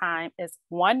confluence time is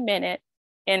 1 minute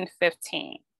and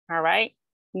 15, all right?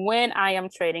 When I am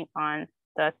trading on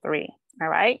the 3, all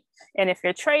right? And if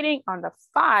you're trading on the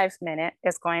 5-minute,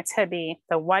 it's going to be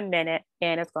the 1 minute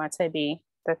and it's going to be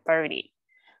the 30.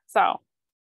 So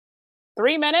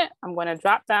 3-minute, I'm going to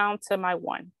drop down to my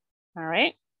 1, all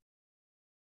right?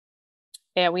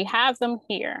 And we have them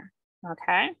here,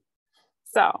 okay?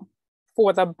 So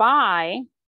for the buy,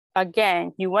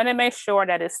 again, you want to make sure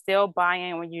that it's still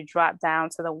buying when you drop down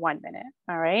to the 1 minute,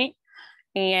 all right?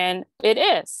 And it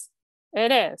is.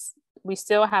 We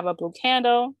still have a blue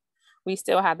candle. We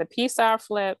still have the PSAR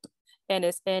flip, and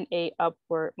it's in a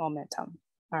upward momentum,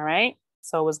 all right?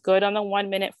 So it was good on the 1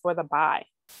 minute for the buy.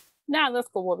 Now let's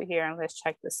go over here and let's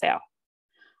check the sell.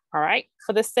 All right,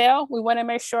 for the sale, we want to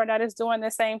make sure that it's doing the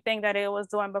same thing that it was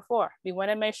doing before. We want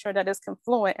to make sure that it's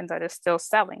confluent and that it's still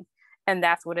selling, and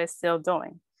that's what it's still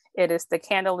doing. The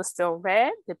candle is still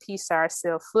red, the PSAR is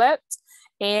still flipped,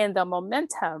 and the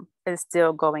momentum is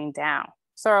still going down.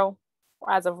 So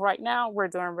as of right now, we're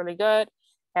doing really good.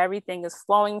 Everything is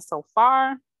flowing so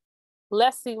far.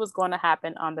 Let's see what's going to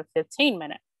happen on the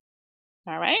 15-minute.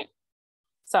 All right,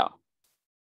 so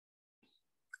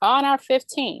on our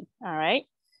 15, all right,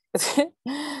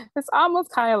 it's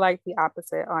almost kind of like the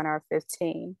opposite on our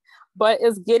 15, but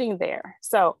it's getting there.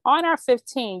 So on our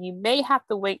 15, you may have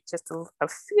to wait just a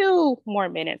few more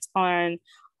minutes on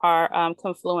our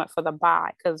confluent for the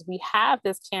buy, because we have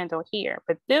this candle here,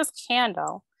 but this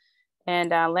candle,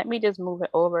 and let me just move it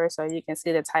over so you can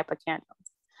see the type of candle.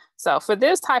 So for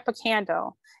this type of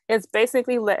candle, it's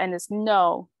basically letting us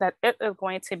know that it is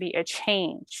going to be a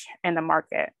change in the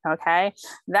market, okay?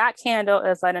 That candle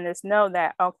is letting us know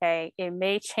that, okay, it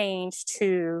may change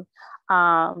to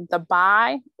the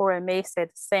buy, or it may stay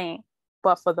the same.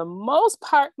 But for the most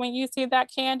part, when you see that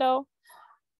candle,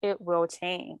 it will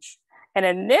change. And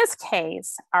in this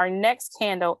case, our next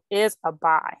candle is a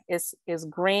buy. It's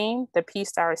green, the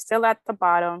PSAR is still at the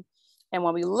bottom, And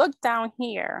when we look down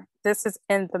here, this is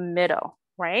in the middle,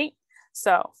 right?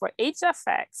 So for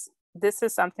HFX, this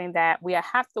is something that we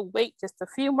have to wait just a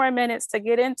few more minutes to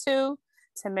get into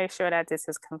to make sure that this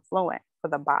is confluent for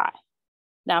the buy.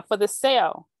 Now for the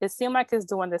sell, it seems like it's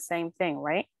doing the same thing,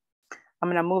 right? I'm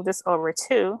gonna move this over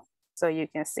too, so you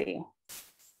can see.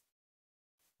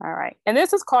 All right, and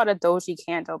this is called a doji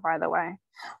candle, by the way,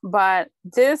 but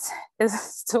this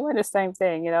is doing the same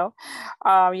thing, you know?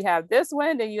 You have this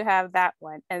one, then you have that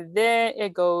one, and then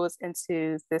it goes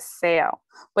into the sale,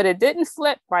 but it didn't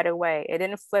flip right away. It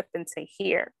didn't flip into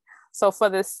here. So for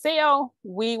the sale,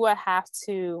 we would have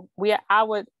to, I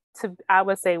would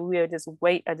say we would just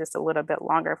wait just a little bit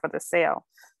longer for the sale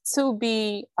to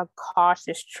be a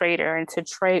cautious trader and to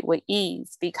trade with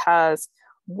ease, because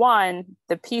one,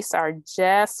 the PSAR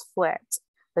just flipped,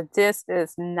 but this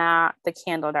is not the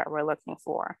candle that we're looking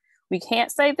for. We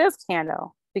can't say this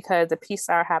candle because the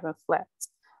PSAR haven't flipped.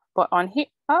 But on here,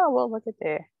 oh, well, look at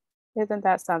there. Isn't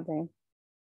that something?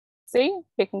 See,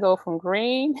 it can go from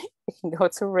green, it can go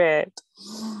to red.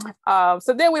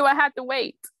 So then we will have to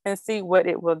wait and see what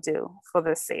it will do for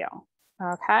the sale.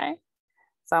 Okay,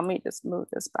 so let me just move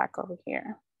this back over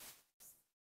here.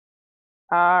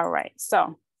 All right,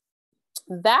 so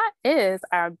that is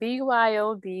our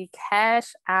BYOB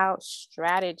cash out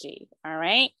strategy. All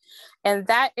right. And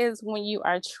that is when you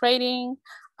are trading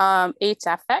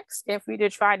HFX. If we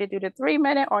did try to do the 3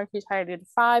 minute, or if you try to do the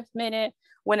 5 minute,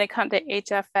 when it comes to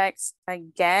HFX,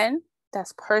 again,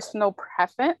 that's personal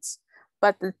preference.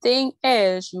 But the thing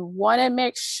is, you want to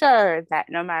make sure that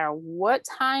no matter what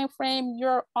time frame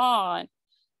you're on,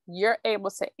 you're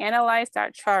able to analyze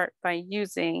that chart by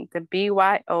using the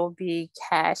BYOB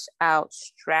cash out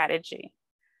strategy.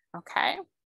 Okay.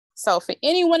 So for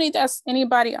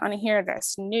anybody on here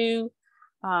that's new,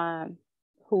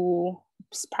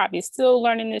 who's probably still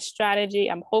learning this strategy,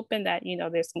 I'm hoping that, you know,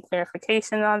 there's some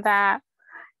clarification on that,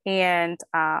 and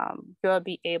you'll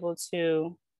be able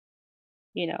to,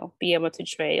 you know, be able to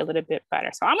trade a little bit better.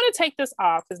 So I'm going to take this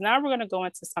off because now we're going to go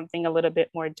into something a little bit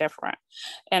more different.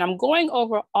 And I'm going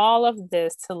over all of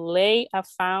this to lay a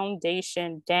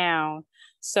foundation down.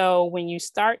 So when you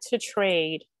start to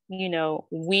trade, you know,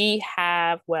 we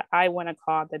have what I want to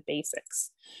call the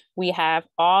basics. We have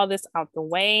all this out the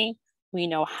way. We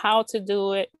know how to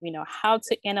do it. We know how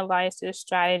to analyze this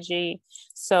strategy.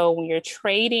 So when you're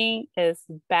trading, it's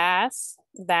best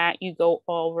that you go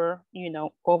over, you know,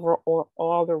 over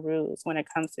all the rules when it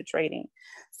comes to trading.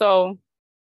 So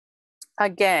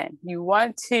again, you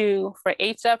want to, for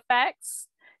HFX,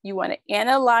 you want to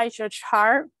analyze your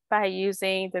chart by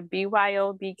using the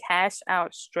BYOB cash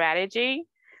out strategy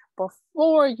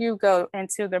before you go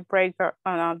into the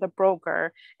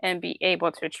broker and be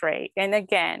able to trade. And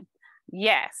again,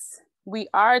 yes, we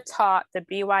are taught the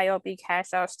BYOB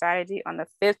cash out strategy on the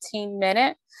 15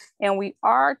 minute, and we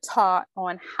are taught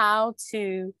on how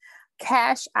to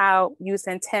cash out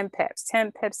using 10 pips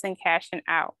and cashing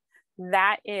out.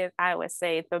 That is, I would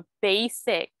say, the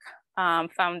basic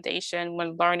foundation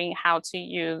when learning how to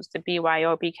use the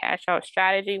BYOB cash out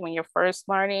strategy when you're first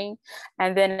learning.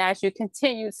 And then as you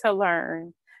continue to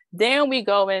learn, then we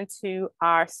go into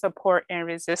our support and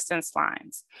resistance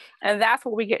lines. And that's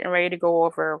what we're getting ready to go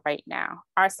over right now.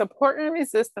 Our support and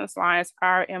resistance lines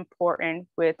are important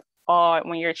with all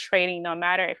when you're trading, no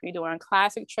matter if you're doing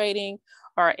classic trading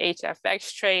or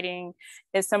HFX trading.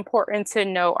 It's important to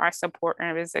know our support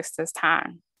and resistance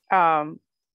time, our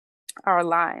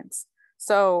lines.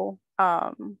 So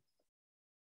I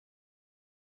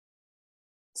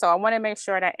want to make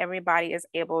sure that everybody is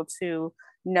able to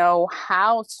know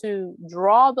how to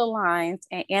draw the lines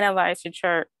and analyze your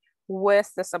chart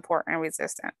with the support and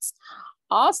resistance.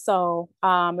 Also,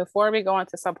 before we go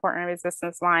into support and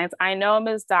resistance lines, I know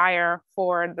Ms. Dyer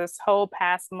for this whole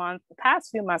past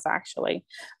few months actually,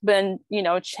 been, you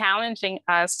know, challenging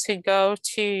us to go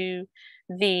to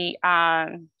the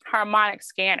harmonic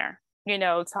scanner, you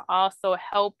know, to also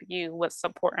help you with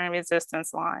support and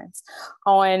resistance lines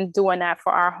on doing that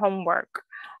for our homework.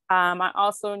 I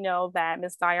also know that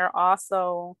Ms. Dyer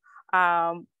also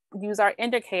use our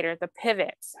indicator, the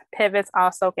pivots. Pivots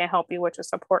also can help you with your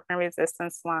support and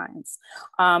resistance lines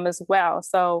as well.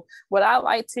 So what I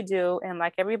like to do, and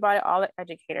like everybody, all the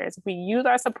educators, we use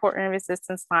our support and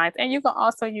resistance lines, and you can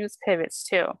also use pivots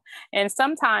too. And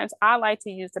sometimes I like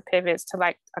to use the pivots to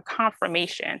like a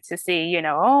confirmation to see, you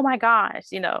know, oh my gosh,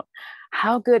 you know,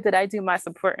 how good did I do my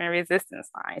support and resistance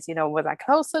lines? You know, was I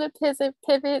close to the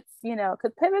pivots? You know,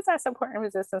 because pivots are support and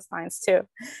resistance lines too.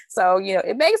 So, you know,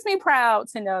 it makes me proud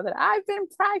to know that I've been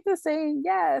practicing,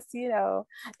 yes, you know,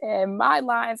 and my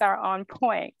lines are on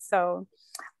point. So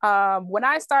When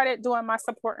I started doing my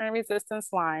support and resistance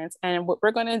lines, and what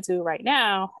we're going to do right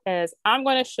now is I'm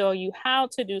going to show you how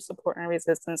to do support and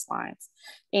resistance lines.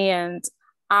 And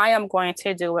I am going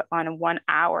to do it on a 1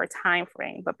 hour time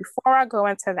frame. But before I go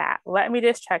into that, let me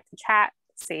just check the chat,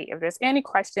 see if there's any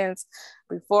questions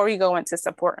before we go into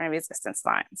support and resistance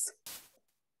lines.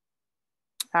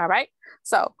 All right.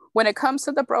 So when it comes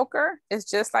to the broker, it's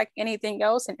just like anything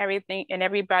else and everything and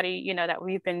everybody, you know, that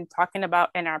we've been talking about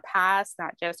in our past,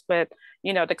 not just with,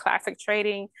 you know, the classic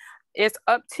trading. It's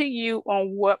up to you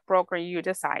on what broker you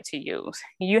decide to use.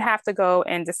 You have to go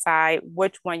and decide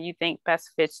which one you think best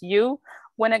fits you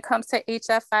when it comes to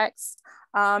HFX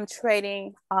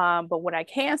trading. But what I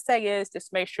can say is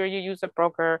just make sure you use a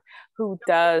broker who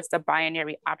does the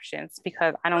binary options,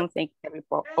 because I don't think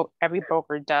every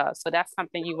broker does. So that's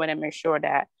something you want to make sure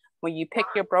that when you pick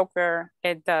your broker,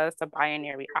 it does the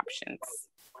binary options.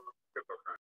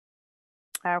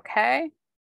 Okay.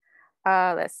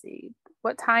 Let's see.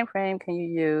 What time frame can you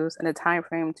use and the time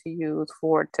frame to use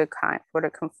for the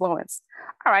confluence?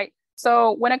 All right.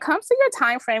 So when it comes to your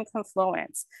time frame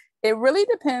confluence, it really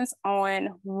depends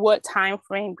on what time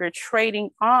frame you're trading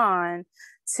on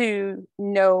to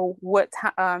know what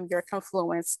your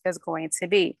confluence is going to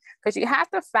be, because you have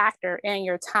to factor in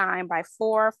your time by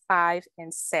 4, 5,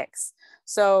 and 6.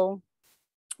 So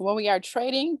when we are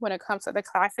trading, when it comes to the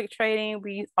classic trading,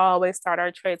 we always start our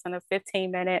trades on the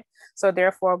 15-minute. So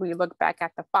therefore, we look back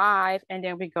at the 5, and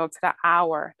then we go to the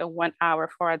hour, the 1 hour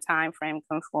for a time frame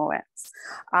confluence.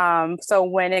 So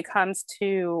when it comes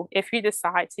to, if you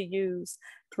decide to use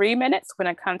 3 minutes, when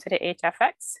it comes to the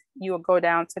HFX, you will go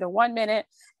down to the 1 minute,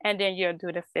 and then you'll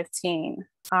do the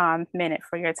 15-minute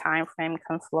for your time frame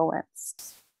confluence.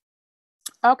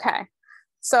 Okay.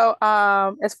 So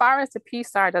as far as the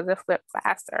P-star, does it flip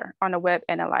faster on the web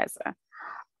analyzer?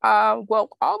 Well,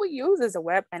 all we use is a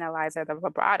web analyzer, the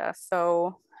vibrata.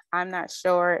 So I'm not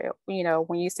sure, you know,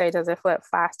 when you say does it flip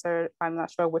faster, I'm not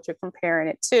sure what you're comparing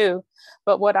it to.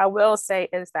 But what I will say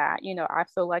is that, you know, I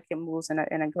feel like it moves in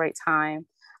a great time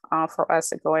for us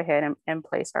to go ahead and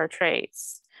place our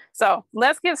trades. So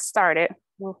let's get started.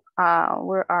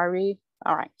 Where are we?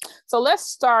 All right, so let's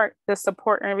start the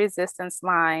support and resistance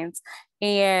lines,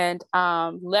 and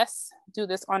let's do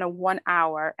this on a 1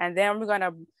 hour, and then I'm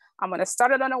gonna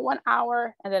start it on a 1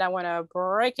 hour, and then I want to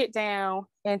break it down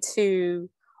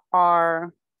into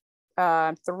our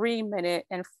 3 minute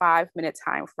and 5 minute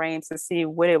time frames to see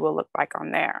what it will look like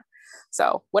on there.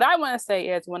 So what I want to say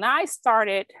is when I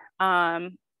started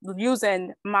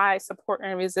using my support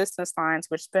and resistance lines,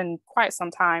 which has been quite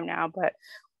some time now, but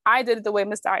I did it the way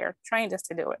Ms. Dyer trained us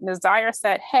to do it. Ms. Dyer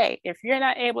said, hey, if you're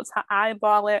not able to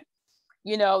eyeball it,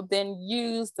 you know, then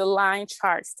use the line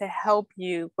charts to help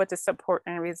you with the support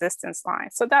and resistance line.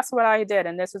 So that's what I did.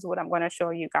 And this is what I'm going to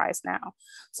show you guys now.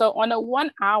 So on the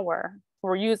 1 hour,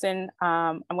 we're using,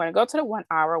 I'm going to go to the 1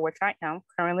 hour, which I am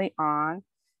currently on.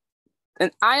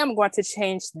 And I am going to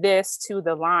change this to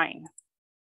the line.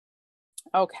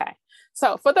 Okay.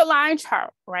 So for the line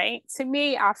chart, right? To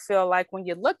me, I feel like when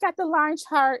you look at the line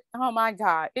chart, oh my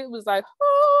God, it was like,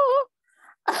 oh,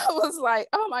 I was like,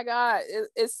 oh my God,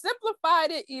 it simplified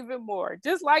it even more.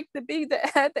 Just like the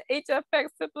HFX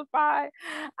simplified,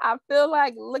 I feel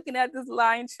like looking at this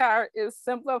line chart, it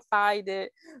simplified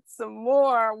it some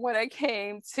more when it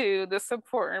came to the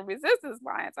support and resistance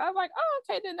lines. I was like, oh,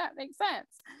 okay, then that makes sense.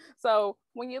 So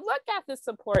when you look at the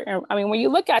support, when you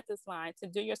look at this line to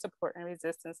do your support and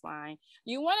resistance line,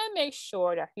 you want to make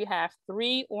sure that you have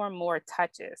 3 or more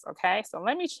touches, okay? So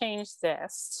let me change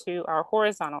this to our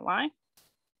horizontal line.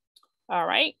 All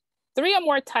right, 3 or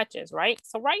more touches, right?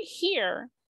 So right here,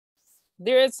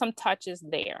 there is some touches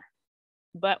there.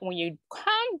 But when you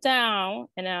come down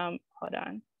and hold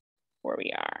on, where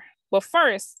we are. Well,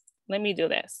 first, let me do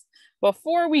this.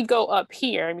 Before we go up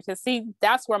here, because see,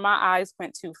 that's where my eyes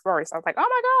went to first. I was like, oh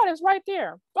my God, it's right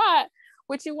there. But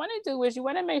what you want to do is you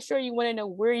want to make sure you want to know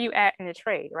where you at in the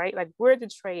trade, right? Like where the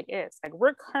trade is. Like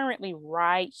we're currently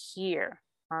right here.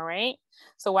 All right.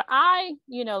 So what I,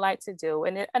 like to do,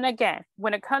 and again,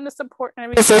 when it comes to support and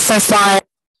resistance line,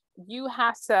 you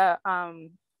have to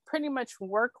pretty much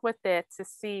work with it to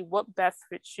see what best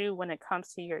fits you when it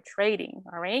comes to your trading.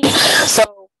 All right.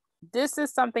 So this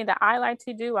is something that I like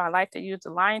to do. I like to use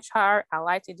the line chart. I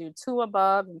like to do 2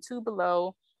 above and 2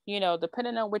 below,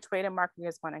 depending on which way the market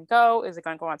is going to go. Is it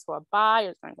going to go into a buy? Or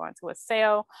is it going to go into a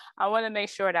sell? I want to make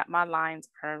sure that my lines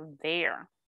are there.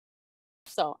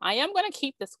 So I am going to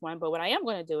keep this one, but what I am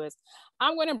going to do is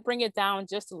I'm going to bring it down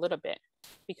just a little bit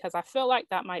because I feel like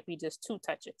that might be just 2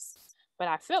 touches. But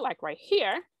I feel like right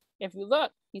here, if you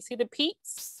look, you see the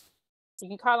peaks? You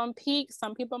can call them peaks.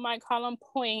 Some people might call them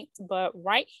points, but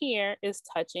right here is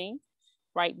touching.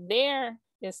 Right there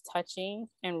is touching.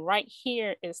 And right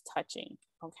here is touching,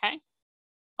 okay?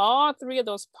 All three of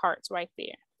those parts right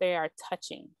there, they are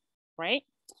touching, right?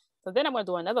 So then I'm gonna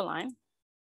do another line.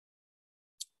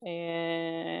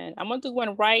 And I'm gonna do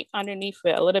one right underneath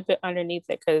it, a little bit underneath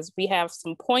it, because we have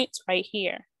some points right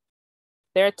here.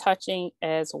 They're touching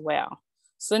as well.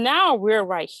 So now we're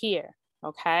right here,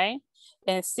 okay?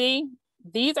 And see,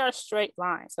 these are straight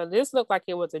lines. So this looked like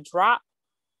it was a drop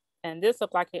and this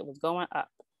looked like it was going up.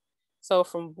 So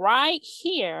from right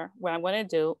here, what I'm gonna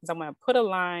do is I'm gonna put a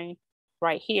line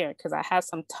right here because I have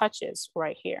some touches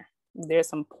right here. There's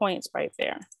some points right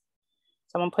there.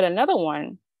 So I'm gonna put another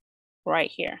one right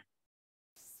here.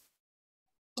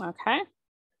 Okay.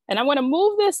 And I'm gonna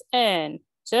move this in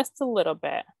just a little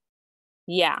bit.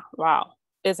 Yeah, wow.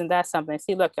 Isn't that something?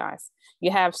 See, look guys,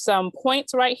 you have some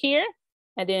points right here.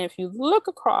 And then if you look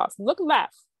across, look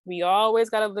left, we always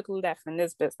gotta look left in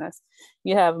this business.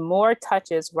 You have more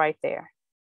touches right there,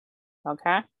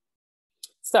 okay?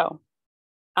 So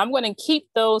I'm gonna keep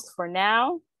those for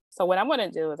now. So what I'm gonna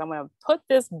do is I'm gonna put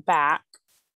this back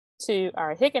to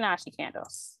our Hikinashi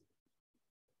candles.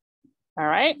 All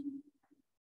right,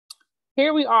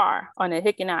 here we are on the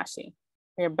Hikinashi.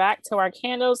 We're back to our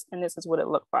candles and this is what it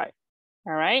looked like,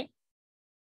 all right?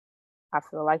 I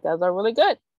feel like those are really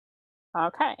good.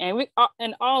 Okay,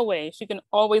 and always, you can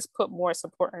always put more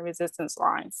support and resistance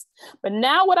lines. But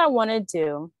now what I wanna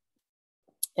do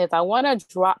is I wanna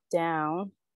drop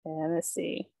down, and let's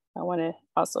see, I wanna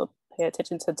also pay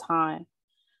attention to time.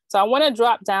 So I wanna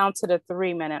drop down to the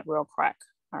 3 minute real quick,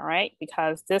 all right?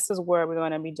 Because this is where we're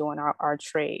gonna be doing our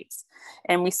trades.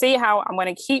 And we see how I'm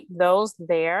gonna keep those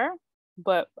there,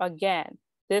 but again,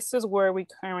 this is where we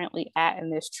currently at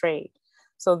in this trade.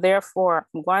 So therefore,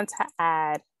 I'm going to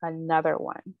add another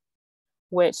one,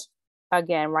 which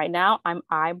again, right now I'm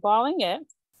eyeballing it,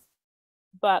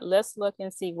 but let's look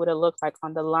and see what it looks like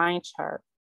on the line chart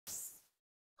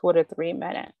for the 3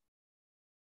 minute.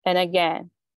 And again,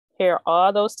 here are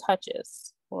all those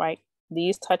touches, right?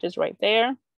 These touches right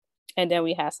there. And then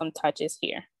we have some touches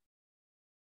here.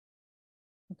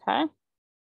 Okay.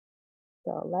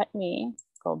 So let me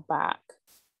go back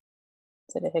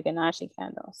to the Hikinashi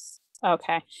candles.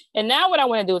 Okay, and now what I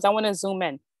want to do is I want to zoom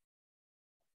in.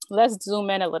 Let's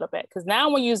zoom in a little bit because now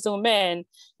when you zoom in,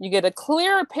 you get a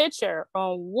clearer picture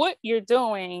on what you're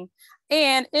doing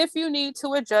and if you need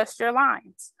to adjust your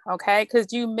lines, okay?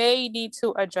 Because you may need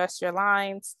to adjust your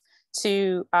lines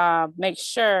to make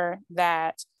sure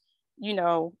that, you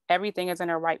know, everything is in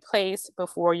the right place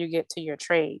before you get to your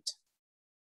trade.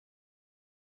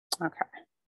 Okay.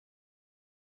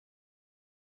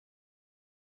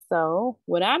 So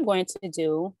what I'm going to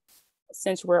do,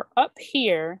 since we're up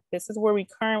here, this is where we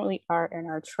currently are in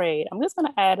our trade. I'm just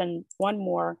gonna add in one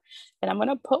more and I'm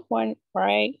gonna put one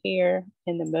right here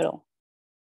in the middle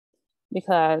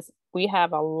because we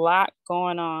have a lot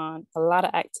going on, a lot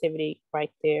of activity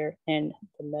right there in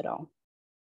the middle.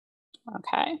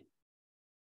 Okay.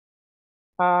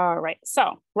 All right,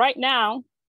 so right now,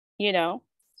 you know,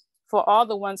 for all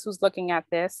the ones who's looking at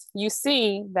this, you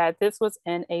see that this was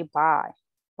in a buy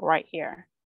right here.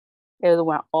 It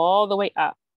went all the way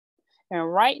up.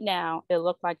 And right now, it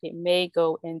looked like it may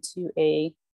go into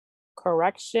a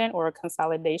correction or a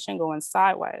consolidation going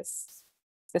sideways.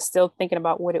 It's still thinking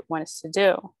about what it wants to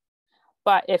do.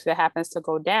 But if it happens to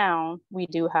go down, we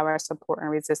do have our support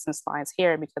and resistance lines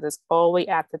here because it's all the way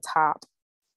at the top.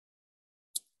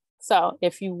 So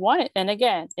if you want it, and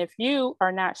again, if you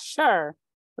are not sure,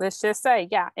 let's just say,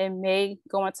 yeah, it may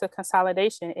go into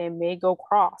consolidation, it may go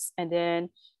cross, and then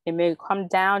it may come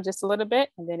down just a little bit,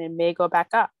 and then it may go back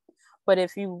up. But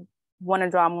if you want to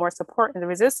draw more support in the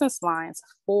resistance lines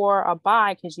for a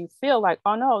buy, because you feel like,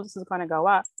 oh no, this is going to go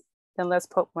up, then let's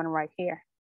put one right here,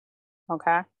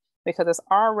 okay? Because it's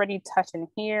already touching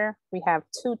here. We have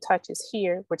 2 touches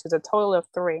here, which is a total of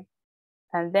 3.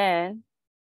 And then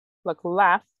look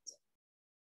left,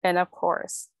 and of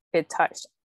course, it touched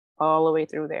all the way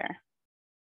through there.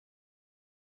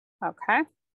 Okay.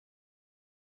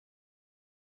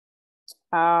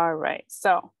 All right,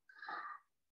 so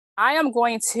I am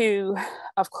going to,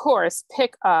 of course,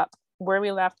 pick up where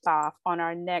we left off on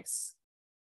our next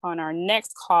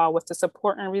call with the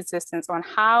support and resistance on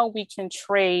how we can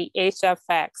trade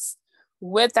HFX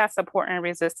with that support and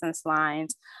resistance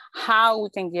lines, how we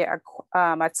can get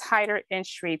a tighter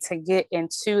entry to get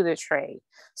into the trade.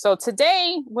 So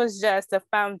today was just the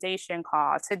foundation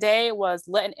call. Today was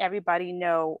letting everybody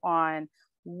know on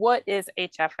what is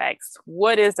HFX?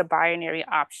 What is the binary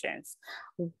options?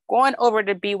 Going over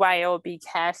the BYOB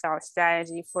cash out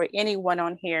strategy for anyone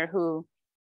on here who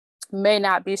may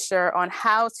not be sure on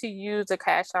how to use the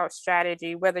cash out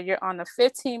strategy, whether you're on the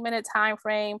 15-minute time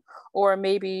frame or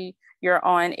maybe you're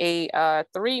on a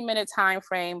 3-minute time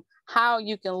frame, how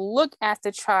you can look at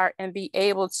the chart and be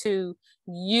able to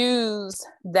use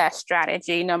that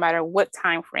strategy no matter what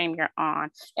time frame you're on.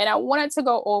 And I wanted to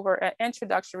go over an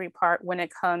introductory part when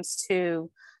it comes to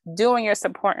doing your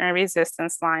support and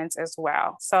resistance lines as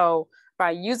well. So by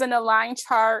using a line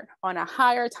chart on a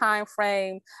higher time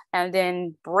frame and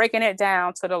then breaking it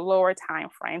down to the lower time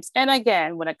frames. And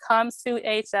again, when it comes to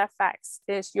HFX,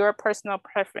 it's your personal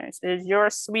preference, it's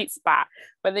your sweet spot,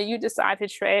 whether you decide to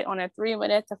trade on a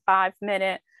 3-minute to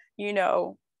 5-minute,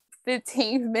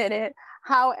 15-minute,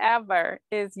 however,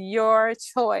 is your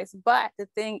choice. But the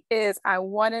thing is, I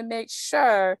want to make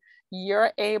sure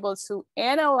you're able to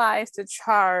analyze the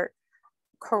chart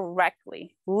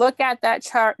correctly. Look at that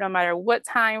chart no matter what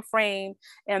time frame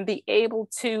and be able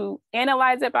to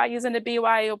analyze it by using the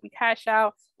BYOB cash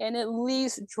out and at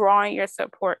least drawing your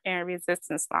support and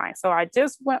resistance line. So I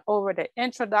just went over the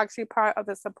introductory part of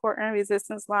the support and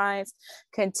resistance lines.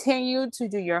 Continue to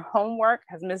do your homework,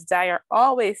 as Ms. Dyer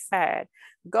always said.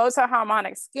 Go to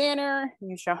harmonic scanner,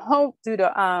 use your home,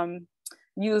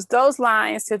 use those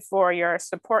lines for your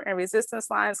support and resistance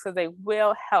lines, because they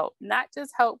will help, not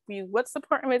just help you with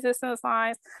support and resistance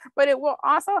lines, but it will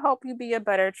also help you be a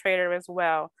better trader as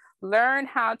well. Learn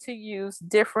how to use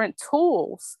different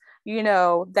tools,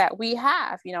 that we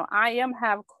have. I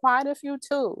have quite a few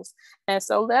tools. And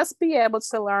so let's be able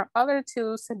to learn other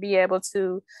tools to be able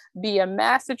to be a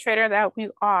master trader that we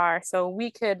are, so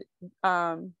we could,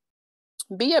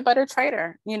 be a better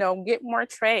trader, get more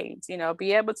trades,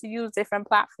 be able to use different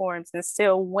platforms and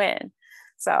still win.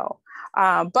 So,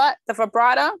 but the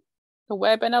vibrato, the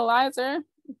web analyzer,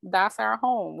 that's our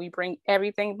home. We bring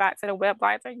everything back to the web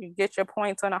analyzer. You get your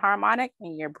points on a harmonic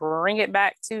and you bring it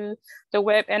back to the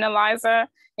web analyzer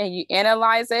and you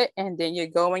analyze it, and then you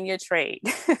go in your trade.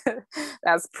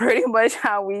 That's pretty much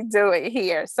how we do it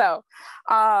here. So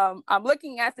I'm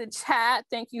looking at the chat.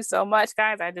 Thank you so much,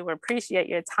 guys. I do appreciate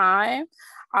your time.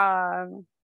 And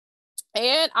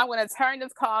I want to turn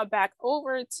this call back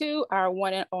over to our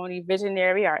one and only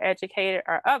visionary, our educator,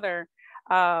 our other,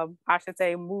 I should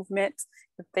say, movement,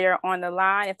 if they're on the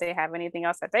line, if they have anything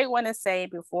else that they want to say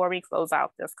before we close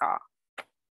out this call.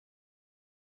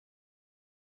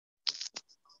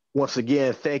 Once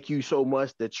again, thank you so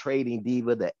much, the trading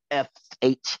diva, the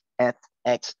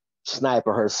HFX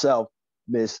sniper herself,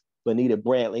 Miss Bonita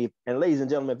Brantley. And ladies and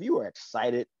gentlemen, if you are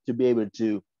excited to be able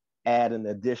to add an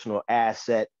additional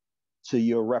asset to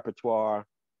your repertoire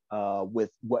with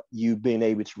what you've been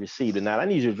able to receive tonight, I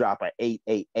need you to drop an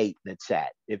 888 in the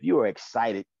chat. If you are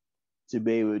excited to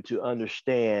be able to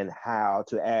understand how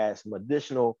to add some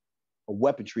additional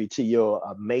weaponry to your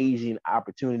amazing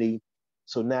opportunity.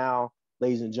 So now,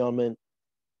 ladies and gentlemen,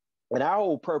 and our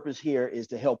whole purpose here is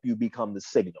to help you become the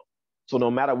signal. So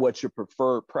no matter what your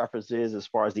preferred preference is as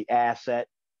far as the asset,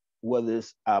 whether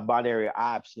it's binary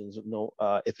options,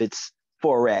 if it's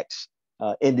Forex,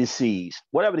 indices,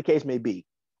 whatever the case may be,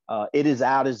 it is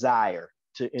our desire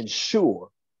to ensure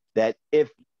that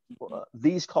if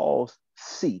these calls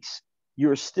cease,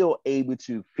 you're still able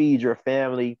to feed your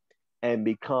family and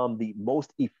become the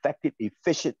most effective,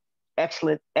 efficient,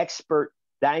 excellent, expert,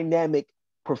 dynamic,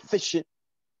 proficient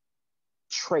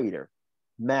trader,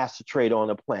 master trader on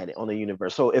the planet, on the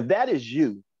universe. So if that is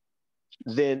you,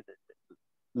 then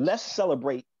let's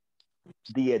celebrate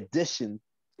the addition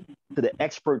to the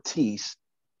expertise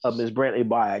of Ms. Brantley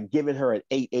by giving her an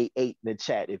 888 in the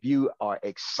chat if you are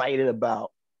excited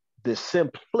about the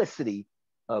simplicity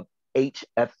of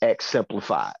HFX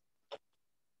Simplified.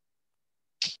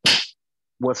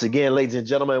 Once again, ladies and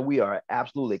gentlemen, we are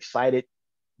absolutely excited.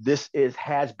 This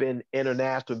has been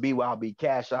International BYOB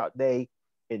Cash Out Day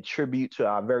in tribute to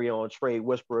our very own Trade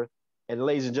Whisperer. And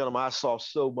ladies and gentlemen, I saw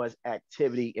so much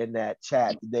activity in that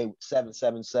chat today with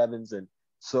 777s and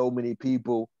so many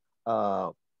people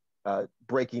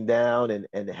breaking down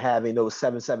and having those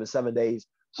 777 days.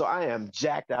 So I am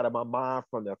jacked out of my mind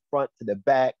from the front to the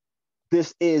back.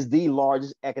 This is the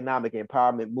largest economic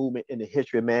empowerment movement in the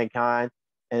history of mankind.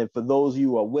 And for those of you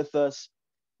who are with us,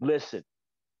 listen,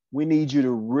 we need you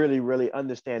to really, really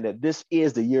understand that this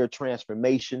is the year of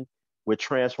transformation. We're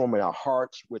transforming our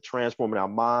hearts, we're transforming our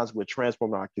minds, we're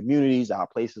transforming our communities, our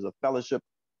places of fellowship,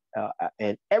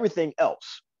 and everything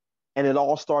else. And it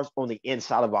all starts on the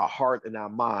inside of our heart and our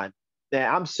mind.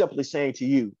 Now, I'm simply saying to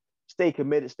you, stay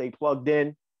committed, stay plugged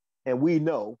in, and we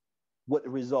know what the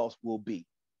results will be.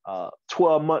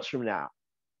 12 months from now,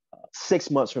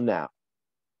 6 months from now,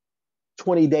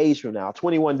 20 days from now,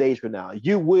 21 days from now,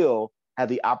 you will have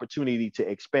the opportunity to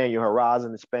expand your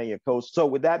horizon, expand your coast. So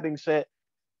with that being said,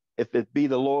 if it be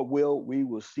the Lord will, we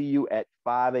will see you at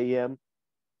 5 a.m.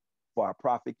 for our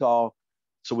prophet call.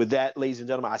 So with that, ladies and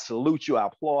gentlemen, I salute you. I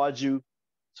applaud you.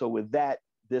 So with that,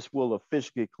 this will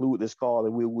officially conclude this call,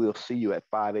 and we will see you at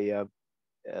 5 a.m.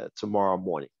 Tomorrow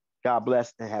morning. God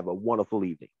bless and have a wonderful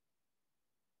evening.